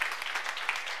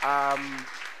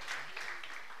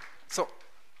 so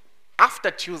after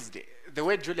Tuesday, the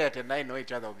way Juliet and I know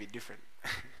each other will be different.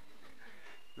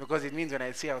 Because it means when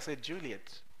I see her, I'll say,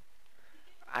 Juliet.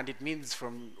 And it means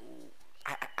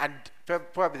and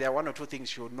probably there are one or two things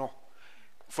she'll know.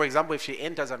 For example, if she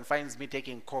enters and finds me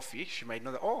taking coffee, she might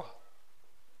know that, oh,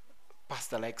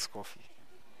 Pastor likes coffee.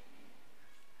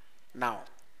 Now,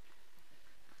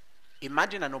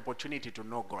 imagine an opportunity to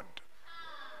know God.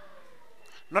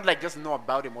 Not like just know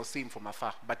about him or see him from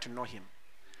afar, but to know him.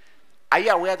 Are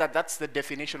you aware that that's the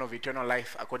definition of eternal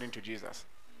life according to Jesus?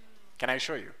 Can I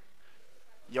show you?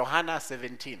 Johanna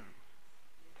 17.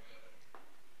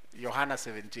 Johanna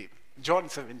 17. John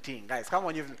 17. Guys, come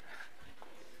on. You've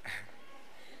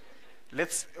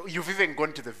even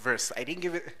gone to the verse. I didn't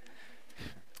give it.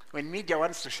 When media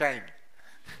wants to shine.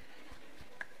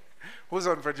 Who's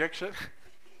on projection?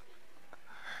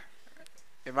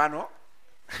 Emmanuel?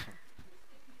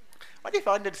 What if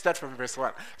I wanted to start from verse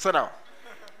 1? So now,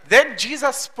 then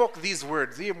Jesus spoke these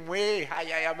words.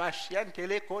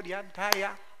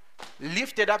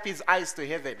 Lifted up his eyes to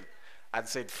heaven and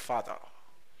said, Father,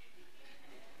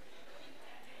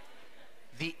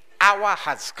 the hour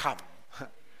has come.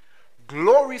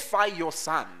 Glorify your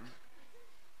Son,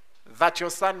 that your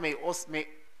Son may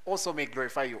also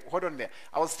glorify you. Hold on there.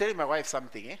 I was telling my wife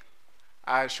something.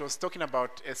 She was talking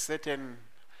about a certain,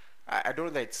 I don't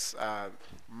know that it's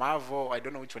Marvel, I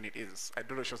don't know which one it is. I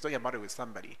don't know, she was talking about it with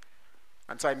somebody.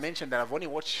 And so I mentioned that I've only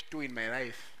watched 2 in my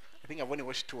life. I think I've only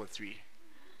watched 2 or 3.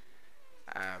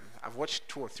 I've watched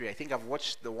 2 or 3. I think I've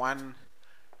watched the one,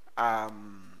 I've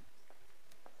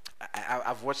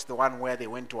watched the one where they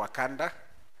went to Wakanda.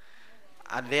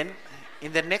 And then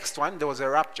in the next one, there was a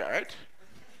rapture, right?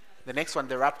 The next one,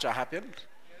 the rapture happened.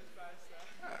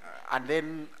 And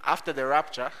then after the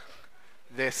rapture,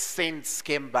 the saints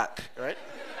came back, right?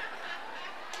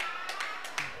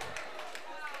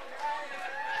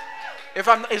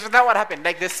 Isn't that what happened?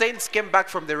 Like the saints came back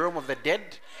from the realm of the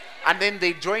dead, and then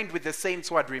they joined with the saints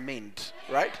who had remained,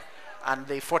 right? And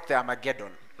they fought the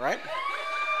Armageddon, right?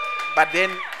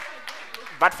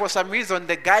 But for some reason,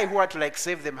 the guy who had to like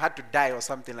save them had to die or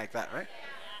something like that, right?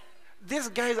 These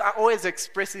guys are always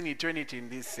expressing eternity in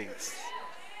these things.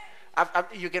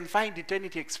 You can find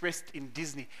eternity expressed in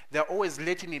Disney. They're always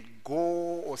letting it go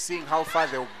or seeing how far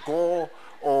they'll go,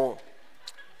 or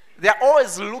they're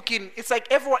always looking. It's like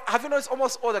everyone, have you noticed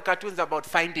almost all the cartoons about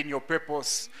finding your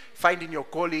purpose, finding your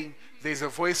calling? There's a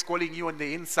voice calling you on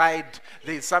the inside.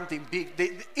 There's something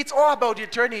big. It's all about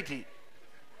eternity.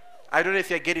 I don't know if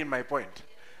you're getting my point.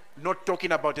 Not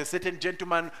talking about a certain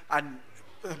gentleman and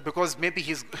because maybe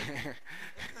he's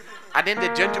and then the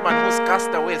gentleman who's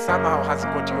cast away somehow has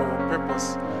got your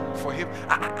purpose for him.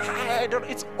 I don't.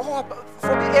 It's all about,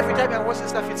 for me. Every time I watch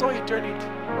this stuff, it's all eternity.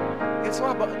 It's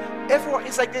all about everyone.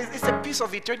 It's like it's a piece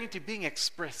of eternity being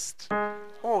expressed.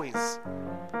 Always.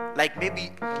 Like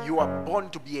maybe you are born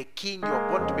to be a king. You are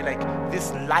born to be like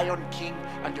this lion king,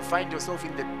 and you find yourself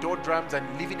in the doldrums and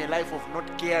living a life of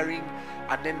not caring,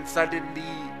 and then suddenly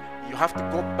you have to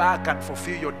go back and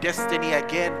fulfill your destiny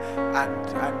again,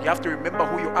 and you have to remember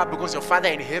who you are because your Father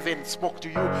in heaven spoke to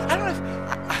you. I don't know if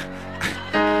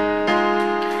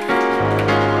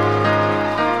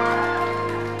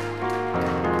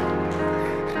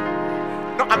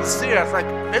no, I'm serious. Like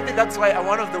maybe that's why I'm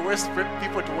one of the worst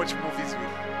people to watch movies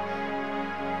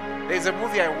with. There's a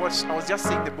movie I watched. I was just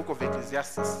seeing the book of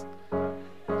Ecclesiastes.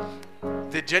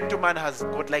 The gentleman has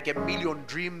got like 1,000,000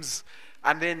 dreams,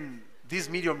 and then these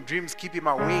medium dreams keep him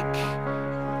awake.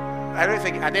 I don't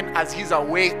think, and then as he's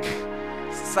awake,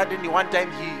 suddenly one time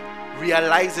he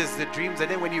realizes the dreams, and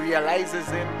then when he realizes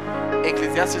them,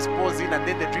 Ecclesiastes pours in, and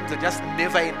then the dreams are just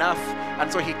never enough,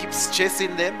 and so he keeps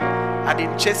chasing them, and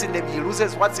in chasing them he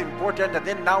loses what's important, and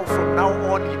then now from now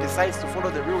on he decides to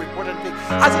follow the real important thing.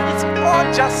 As in, it's all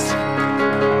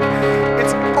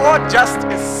just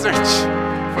a search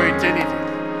for eternity.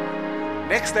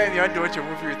 Next time you want to watch a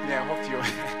movie with me, I hope you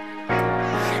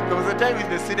there was a time in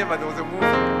the cinema, there was a movie,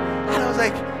 and I was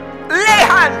like, lay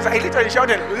hands! I literally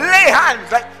shouted, lay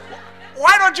hands! Like,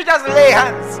 why don't you just lay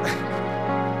hands?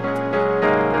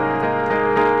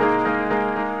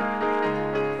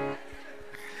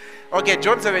 Okay,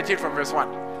 John 17 from verse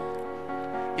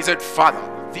 1. He said, Father,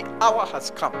 the hour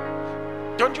has come.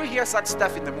 Don't you hear such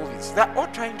stuff in the movies? They're all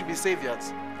trying to be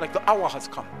saviors. Like, the hour has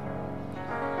come.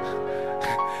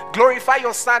 Glorify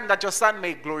your Son, that your Son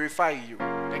may glorify you.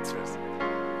 Next verse.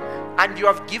 And you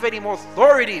have given him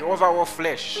authority over our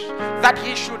flesh, that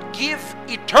he should give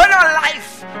eternal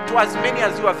life to as many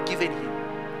as you have given him.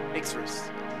 Next verse.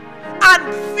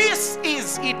 And this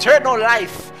is eternal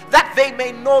life, that they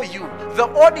may know you, the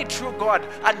only true God,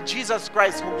 and Jesus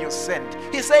Christ whom you sent.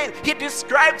 He says, he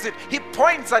describes it, he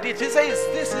points at it, he says,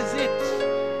 this is it,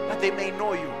 that they may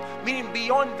know you. Meaning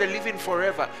beyond the living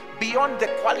forever, beyond the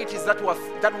qualities that will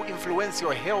influence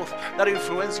your health, that will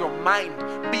influence your mind,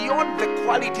 beyond the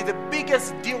quality, the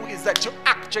biggest deal is that you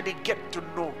actually get to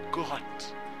know God.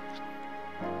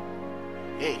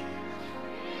 Hey,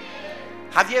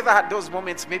 have you ever had those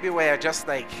moments maybe where you're just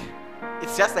like,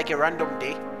 it's just like a random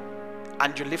day,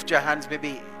 and you lift your hands,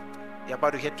 maybe you're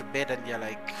about to head to bed, and you're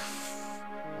like,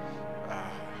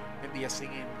 maybe you're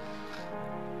singing,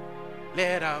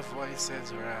 let our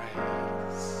voices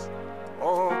rise,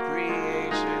 oh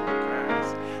creation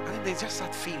cries, and then there's just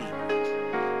that feeling,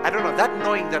 I don't know, that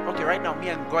knowing that, okay, right now me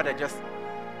and God are just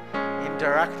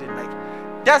interacting.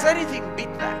 Like, does anything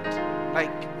beat that? Like,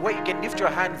 where you can lift your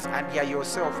hands and hear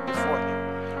yourself before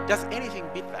him. Does anything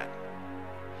beat that?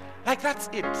 Like, that's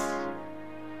it.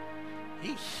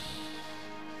 Eesh.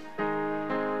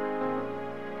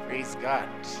 Praise God.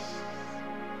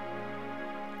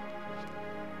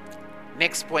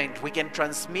 Next point, we can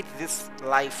transmit this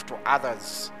life to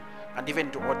others and even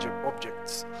to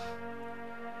objects,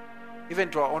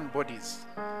 even to our own bodies.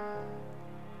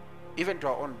 Even to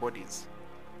our own bodies.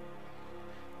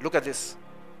 Look at this.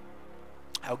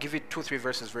 I'll give you 2-3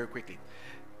 verses very quickly.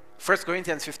 1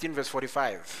 Corinthians 15 verse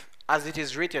 45. As it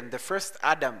is written, the first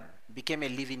Adam became a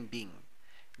living being.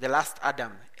 The last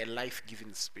Adam, a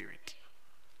life-giving spirit.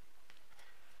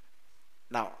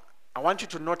 Now, I want you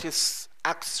to notice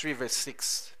Acts 3 verse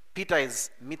 6. Peter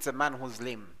meets a man who's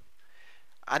lame.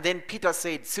 And then Peter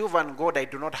said, silver and gold I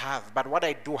do not have, but what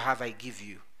I do have I give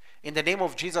you. In the name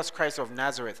of Jesus Christ of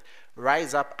Nazareth,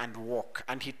 rise up and walk.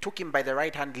 And he took him by the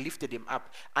right hand, lifted him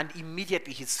up, and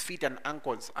immediately his feet and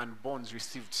ankles and bones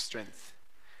received strength.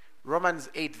 Romans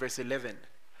 8 verse 11.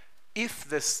 If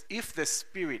the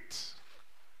spirit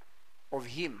of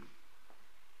him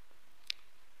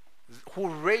who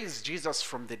raised Jesus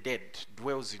from the dead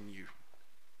dwells in you.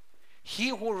 He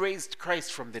who raised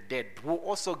Christ from the dead will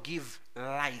also give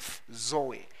life,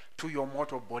 Zoe, to your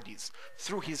mortal bodies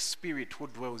through his Spirit who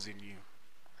dwells in you.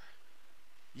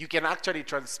 You can actually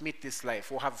transmit this life.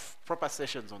 We'll have proper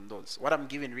sessions on those. What I'm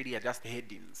giving really are just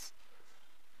headings.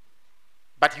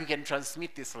 But you can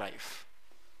transmit this life.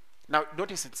 Now,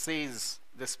 notice it says,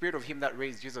 the Spirit of him that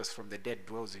raised Jesus from the dead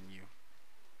dwells in you.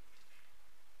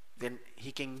 Then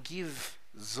he can give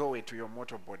Zoe to your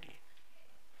mortal body.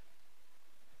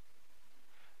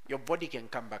 Your body can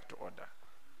come back to order.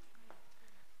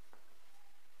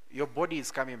 Your body is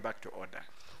coming back to order.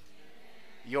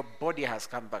 Your body has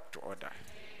come back to order.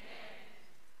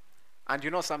 And you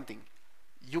know something?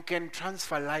 You can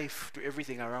transfer life to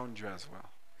everything around you as well.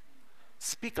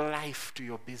 Speak life to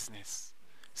your business.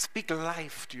 Speak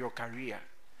life to your career.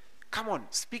 Come on,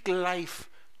 speak life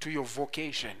to your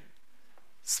vocation.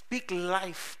 Speak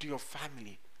life to your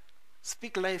family.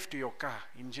 Speak life to your car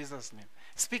in Jesus' name.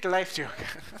 Speak life to your car.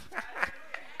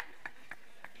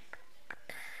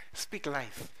 Speak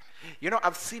life. You know,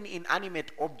 I've seen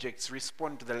inanimate objects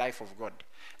respond to the life of God.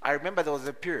 I remember there was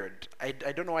a period, I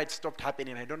don't know why it stopped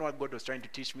happening, I don't know what God was trying to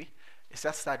teach me. It's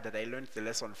just sad that I learned the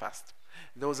lesson fast.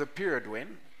 There was a period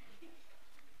when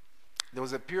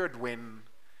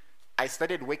I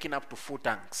started waking up to full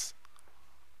tanks.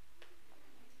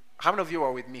 How many of you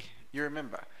are with me? You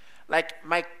remember? Like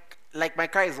my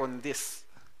car is on this.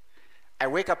 I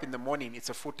wake up in the morning, it's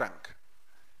a full tank.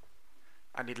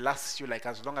 And it lasts you like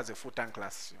as long as a full tank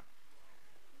lasts you.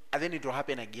 And then it will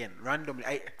happen again, randomly.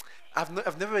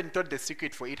 I've never been taught the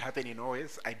secret for it happening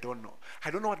always. I don't know.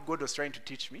 I don't know what God was trying to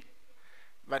teach me.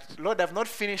 But Lord, I've not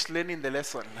finished learning the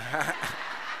lesson.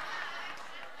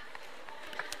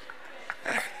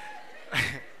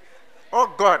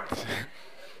 Oh God.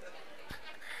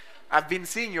 I've been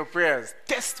seeing your prayers.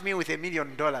 Test me with $1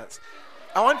 million.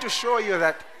 I want to show you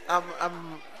that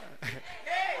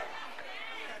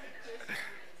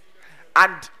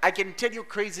and I can tell you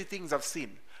crazy things I've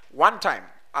seen. One time,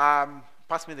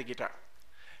 pass me the guitar.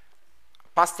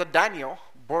 Pastor Daniel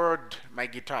borrowed my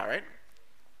guitar, right?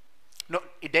 No,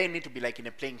 it didn't need to be like in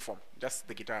a playing form. Just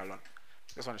the guitar alone.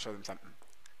 Just want to show them something.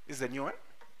 This is the new one?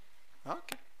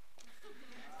 Okay.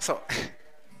 So,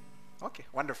 okay,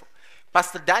 wonderful.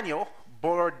 Pastor Daniel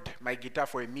borrowed my guitar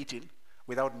for a meeting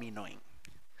without me knowing.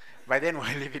 By then,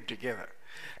 we're living together.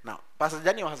 Now, Pastor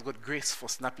Daniel has got grace for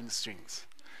snapping strings.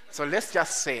 So let's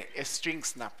just say a string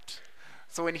snapped.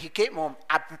 So when he came home,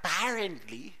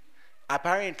 apparently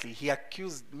he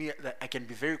accused me that I can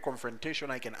be very confrontational,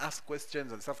 I can ask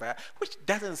questions and stuff like that, which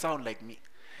doesn't sound like me.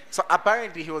 So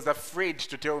apparently he was afraid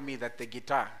to tell me that the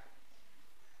guitar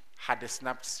had a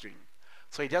snapped string.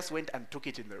 So he just went and took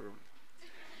it in the room.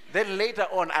 Then later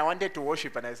on, I wanted to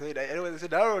worship, and I said,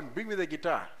 Aaron, bring me the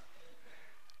guitar.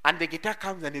 And the guitar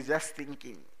comes and he's just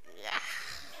thinking, yeah.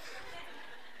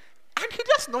 And he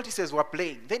just notices we're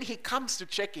playing. Then he comes to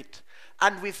check it.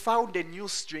 And we found a new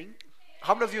string.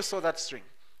 How many of you saw that string?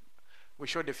 We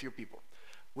showed a few people.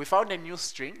 We found a new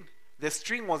string. The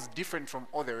string was different from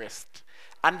all the rest.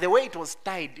 And the way it was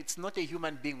tied, it's not a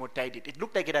human being who tied it. It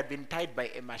looked like it had been tied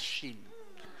by a machine.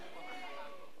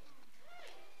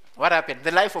 What happened?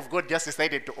 The life of God just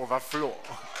decided to overflow.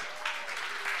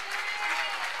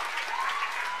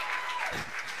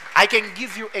 I can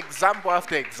give you example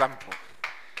after example.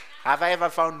 Have I ever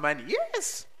found money?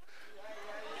 Yes.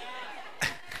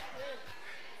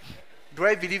 Do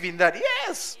I believe in that?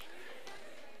 Yes.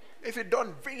 If you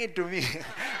don't, bring it to me.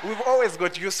 We've always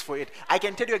got use for it. I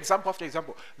can tell you example after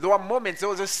example. There were moments, there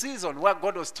was a season where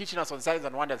God was teaching us on signs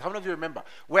and wonders. How many of you remember?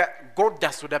 Where gold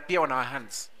dust would appear on our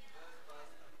hands.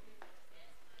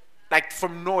 Like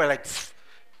from nowhere, like... Pfft.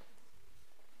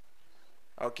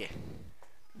 Okay.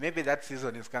 Maybe that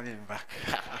season is coming back.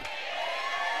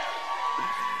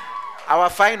 Our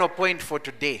final point for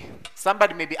today.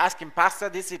 Somebody may be asking, Pastor,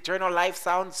 this eternal life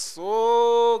sounds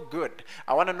so good.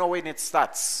 I want to know when it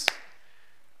starts.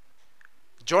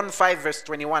 John 5 verse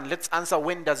 21. Let's answer,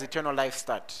 when does eternal life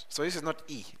start? So this is not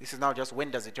E. This is now just,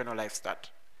 when does eternal life start?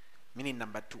 Meaning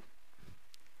number 2.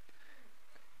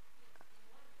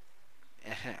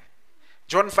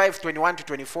 John 5, 21 to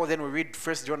 24. Then we read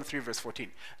 1 John 3 verse 14.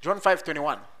 John 5,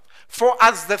 21. For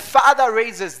as the Father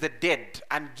raises the dead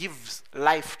and gives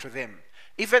life to them,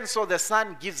 even so the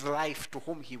Son gives life to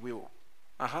whom he will.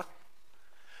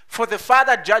 For the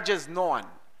Father judges no one,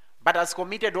 but has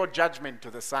committed all judgment to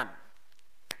the Son,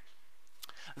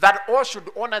 that all should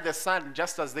honor the Son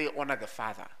just as they honor the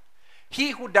Father.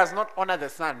 He who does not honor the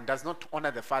Son does not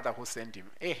honor the Father who sent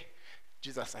him.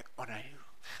 Jesus, I honor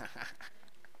you.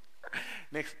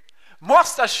 Next.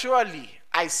 Most assuredly,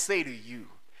 I say to you,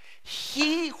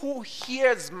 he who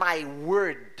hears my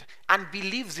word and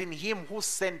believes in him who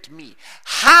sent me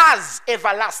has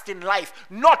everlasting life.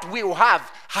 Not will have,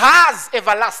 has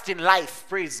everlasting life.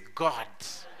 Praise God.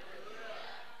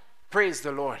 Praise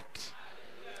the Lord.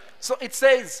 So it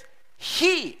says,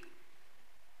 he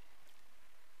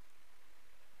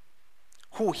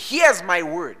who hears my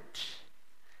word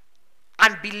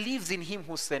and believes in him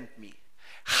who sent me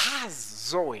has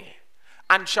Zoe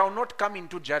and shall not come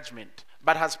into judgment,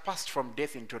 but has passed from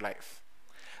death into life.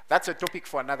 That's a topic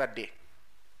for another day.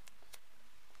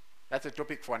 That's a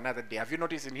topic for another day. Have you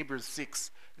noticed in Hebrews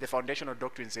 6, the foundational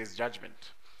doctrine says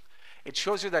judgment? It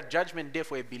shows you that judgment day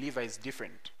for a believer is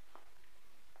different.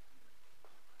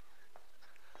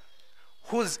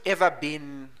 Who's ever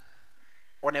been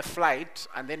on a flight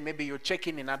and then maybe you check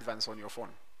in advance on your phone?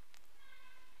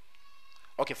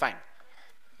 Okay, fine.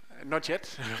 Not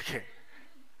yet? Okay.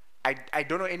 I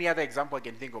don't know any other example I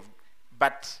can think of,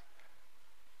 but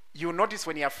you notice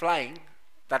when you're flying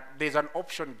that there's an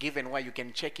option given where you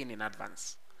can check in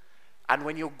advance. And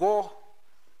when you go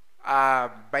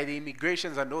by the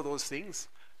immigrations and all those things,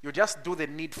 you just do the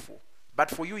needful.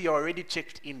 But for you, you're already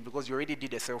checked in because you already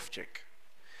did a self-check.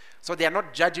 So they are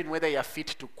not judging whether you're fit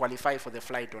to qualify for the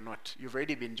flight or not. You've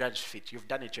already been judged fit. You've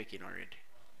done a check-in already.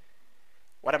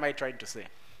 What am I trying to say,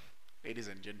 ladies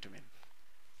and gentlemen?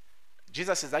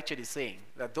 Jesus is actually saying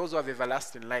that those who have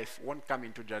everlasting life won't come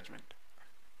into judgment.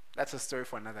 That's a story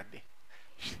for another day.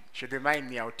 Should remind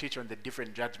me, I'll teach on the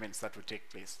different judgments that will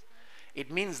take place. It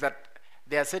means that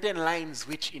there are certain lines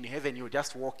which in heaven you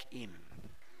just walk in.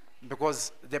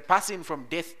 Because the passing from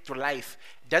death to life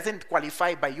doesn't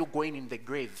qualify by you going in the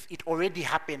grave. It already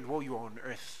happened while you were on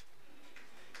earth.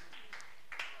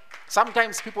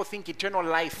 Sometimes people think eternal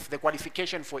life, the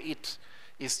qualification for it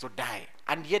is to die.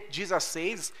 And yet Jesus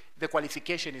says the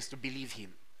qualification is to believe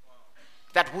him.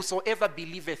 That whosoever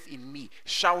believeth in me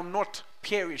shall not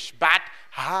perish, but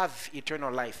have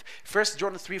eternal life. 1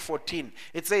 John 3:14,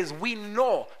 it says, we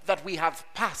know that we have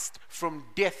passed from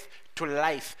death to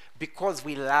life because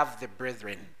we love the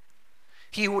brethren.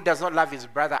 He who does not love his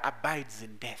brother abides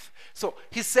in death. So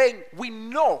he's saying, we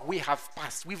know we have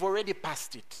passed. We've already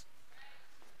passed it.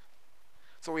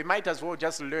 So we might as well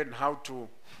just learn how to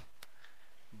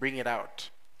bring it out.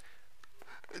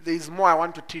 There's more I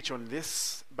want to teach on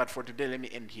this, but for today, let me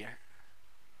end here.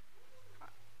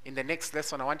 In the next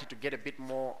lesson, I want you to get a bit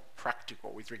more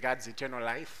practical with regards to eternal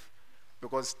life,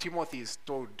 because Timothy is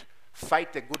told,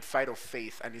 fight the good fight of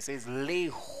faith, and he says, lay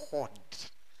hold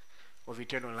of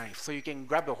eternal life, so you can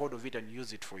grab a hold of it and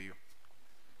use it for you.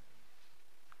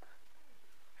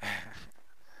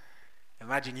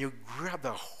 Imagine you grab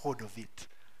a hold of it.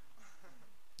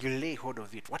 You lay hold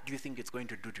of it. What do you think it's going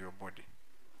to do to your body?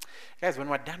 Guys, when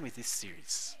we're done with this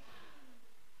series,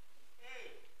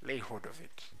 lay hold of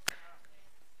it.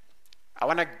 I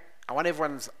want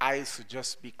everyone's eyes to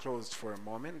just be closed for a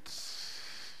moment.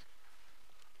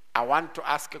 I want to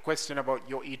ask a question about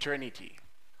your eternity.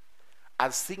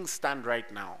 As things stand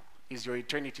right now, is your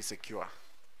eternity secure?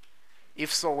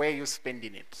 If so, where are you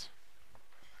spending it?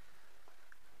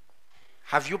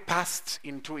 Have you passed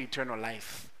into eternal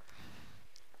life?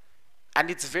 And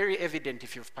it's very evident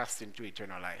if you've passed into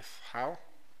eternal life. How?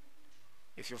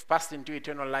 If you've passed into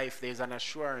eternal life, there's an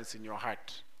assurance in your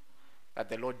heart that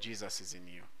the Lord Jesus is in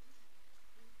you.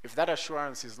 If that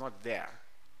assurance is not there,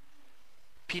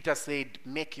 Peter said,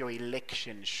 make your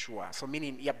election sure. So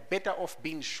meaning, you're better off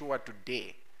being sure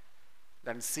today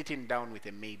than sitting down with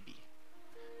a maybe.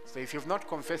 So if you've not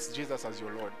confessed Jesus as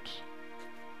your Lord,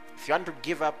 if you want to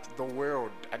give up the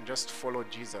world and just follow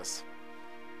Jesus,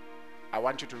 I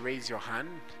want you to raise your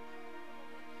hand.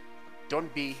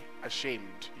 Don't be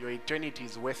ashamed. Your eternity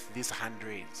is worth this hand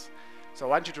raise. So I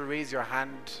want you to raise your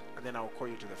hand, and then I'll call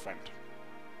you to the front.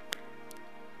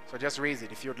 So just raise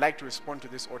it. If you'd like to respond to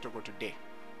this autogo today.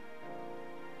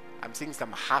 I'm seeing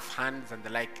some half hands and the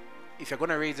like. If you're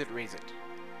going to raise it, raise it.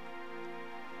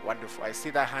 Wonderful. I see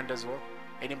that hand as well.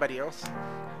 Anybody else?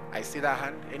 I see that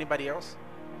hand. Anybody else?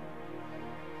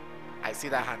 I see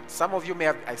that hand. Some of you may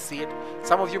have, I see it.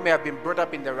 Some of you may have been brought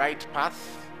up in the right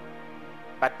path,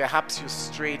 but perhaps you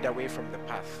strayed away from the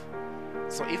path.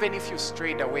 So even if you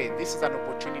strayed away, this is an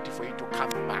opportunity for you to come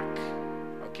back.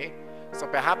 Okay? So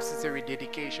perhaps it's a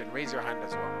rededication. Raise your hand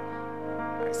as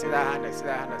well. I see that hand, I see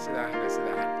that hand, I see that hand, I see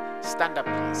that hand. Stand up,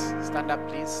 please. Stand up,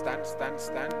 please. Stand, stand,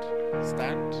 stand.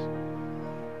 Stand.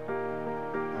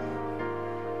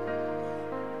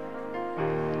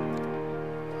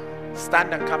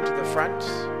 Stand and come to the front.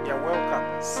 You're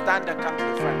welcome. Stand and come to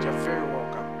the front. You're very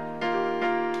welcome.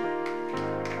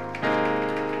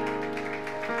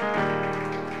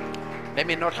 Let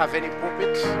me not have any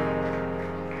pulpit.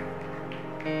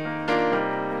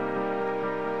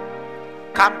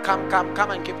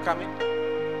 Come and keep coming.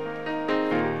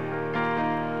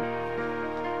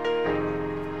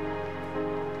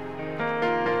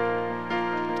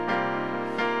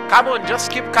 Come on,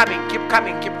 just keep coming.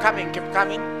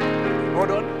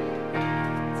 Hold on.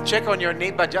 Check on your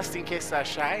neighbor just in case they're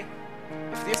shy.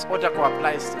 If this protocol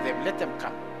applies to them, let them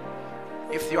come.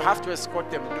 If you have to escort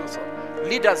them, do so.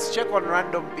 Leaders, check on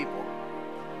random people.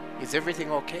 Is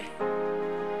everything okay?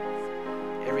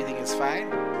 Everything is fine?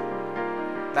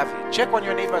 Lovely. Check on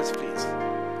your neighbors, please.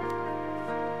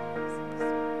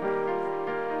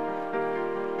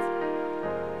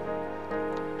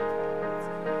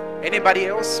 Anybody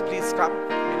else, please come.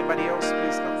 Anybody else,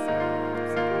 please come.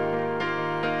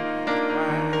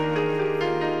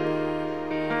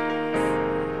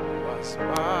 Was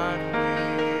bought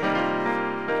with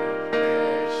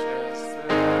precious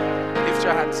blood. Lift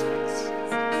your hands, please.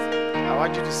 I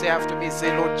want you to say after me,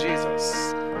 say, Lord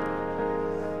Jesus,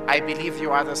 I believe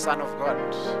you are the Son of God.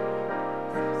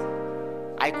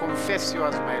 I confess you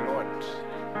as my Lord.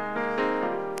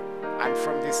 And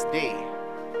from this day,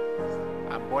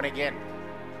 I'm born again.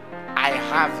 I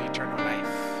have eternal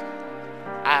life.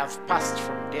 I have passed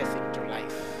from death into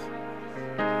life.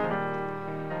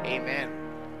 Amen.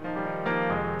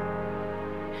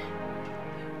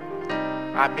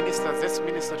 Ministers, let's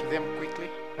minister to them quickly.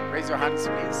 Raise your hands,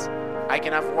 please. I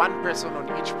can have one person on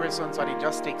each person, so that it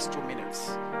just takes 2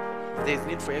 minutes. If there's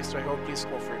need for extra help, please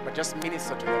go for it. But just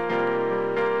minister to them.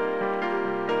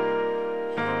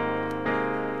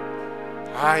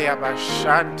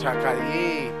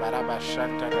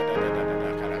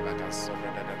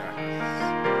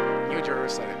 New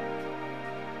Jerusalem.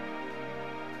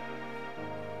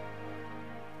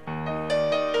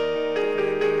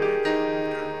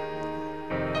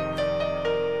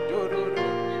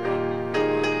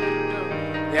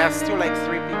 There are still like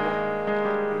 3 people.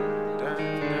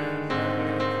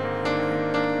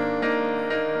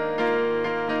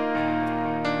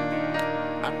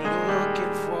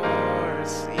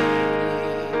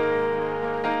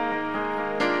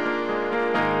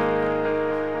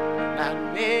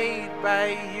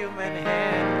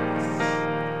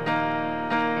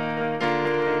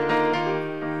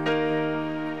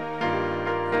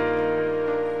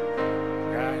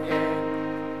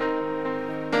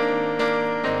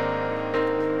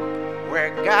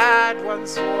 God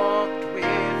once walked with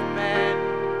man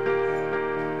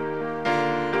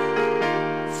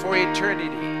for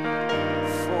eternity,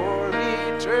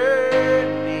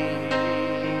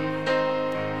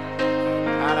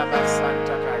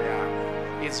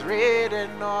 It's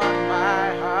written on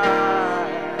my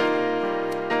heart,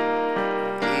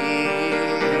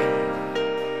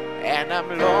 and I'm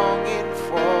longing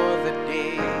for the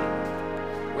day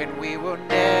when we will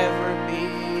never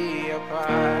be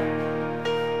apart.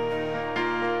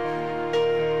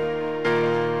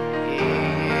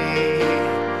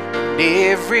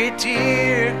 Every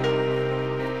tear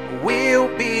will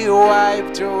be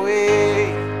wiped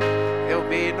away. There'll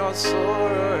be no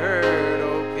sorrow, hurt,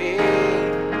 or pain.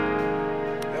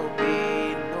 There'll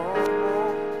be no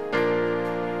more.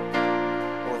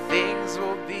 All things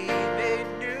will be made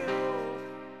new.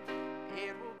 Let me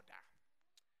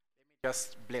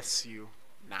just bless you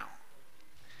now.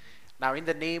 Now, in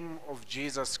the name of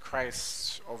Jesus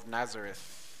Christ of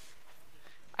Nazareth,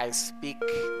 I speak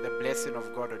the blessing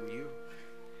of God on you.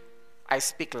 I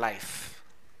speak life.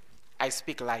 I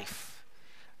speak life.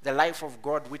 The life of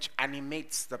God which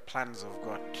animates the plans of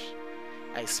God.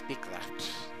 I speak that.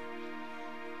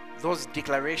 Those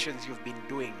declarations you've been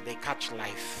doing, they catch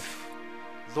life.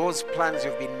 Those plans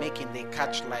you've been making, they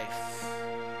catch life.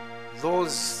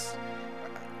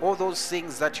 All those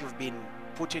things that you've been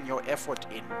putting your effort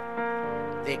in,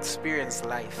 they experience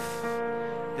life.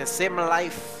 The same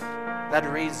life that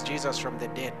raised Jesus from the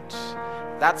dead,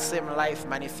 that same life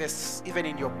manifests even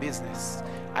in your business,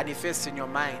 manifests in your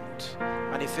mind,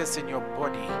 manifests in your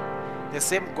body. The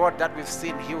same God that we've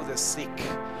seen heal the sick,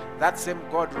 that same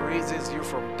God raises you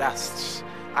from dust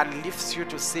and lifts you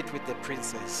to sit with the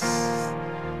princes.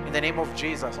 In the name of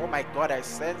Jesus, oh my God, I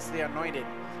sense the anointing.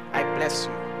 I bless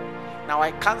you. Now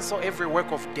I cancel every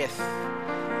work of death.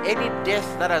 Any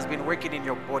death that has been working in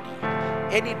your body,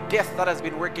 any death that has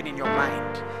been working in your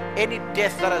mind, any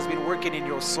death that has been working in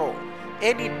your soul,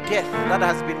 any death that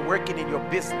has been working in your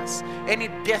business, any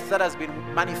death that has been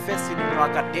manifesting in your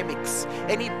academics,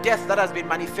 any death that has been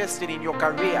manifesting in your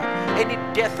career, any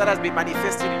death that has been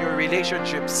manifesting in your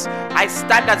relationships, I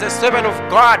stand as a servant of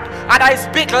God and I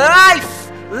speak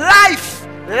life, life,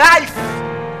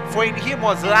 life. For in him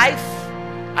was life,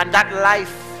 and that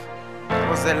life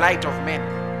was the light of men.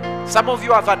 Some of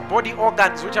you have had body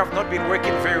organs which have not been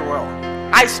working very well.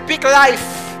 I speak life.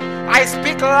 I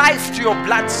speak life to your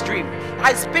bloodstream.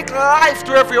 I speak life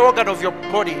to every organ of your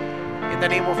body in the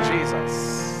name of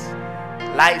Jesus.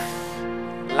 Life,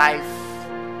 life,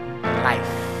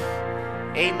 life.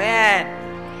 Amen.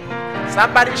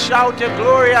 Somebody shout a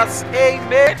glorious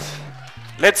amen.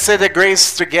 Let's say the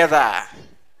grace together.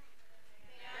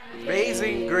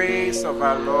 Amazing grace of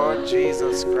our Lord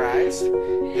Jesus Christ,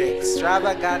 the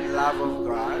extravagant love of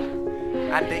God,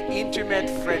 and the intimate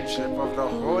friendship of the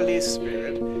Holy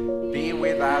Spirit be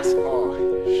with us all.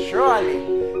 Surely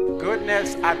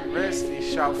goodness and mercy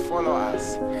shall follow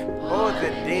us all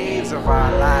the days of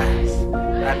our lives,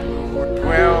 and we will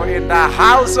dwell in the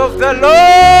house of the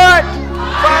Lord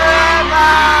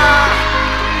forever.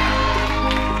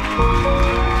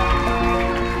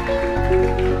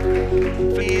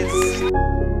 Please.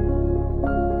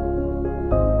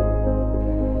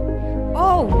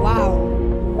 Oh, wow.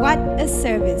 What a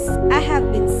service. I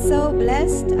have been so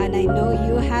blessed, and I know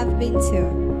you have been too.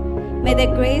 May the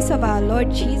grace of our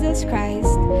Lord Jesus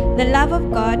Christ, the love of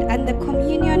God, and the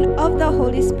communion of the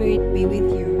Holy Spirit be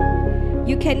with you.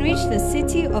 You can reach the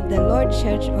City of the Lord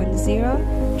Church on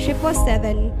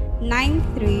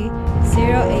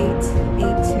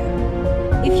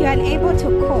 077730882. If you are unable to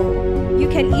call, you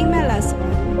can email us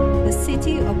on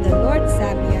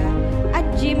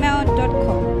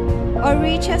thecityoftheLordZambia@gmail.com or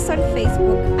reach us on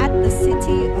Facebook at the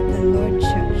City of the Lord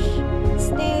Church.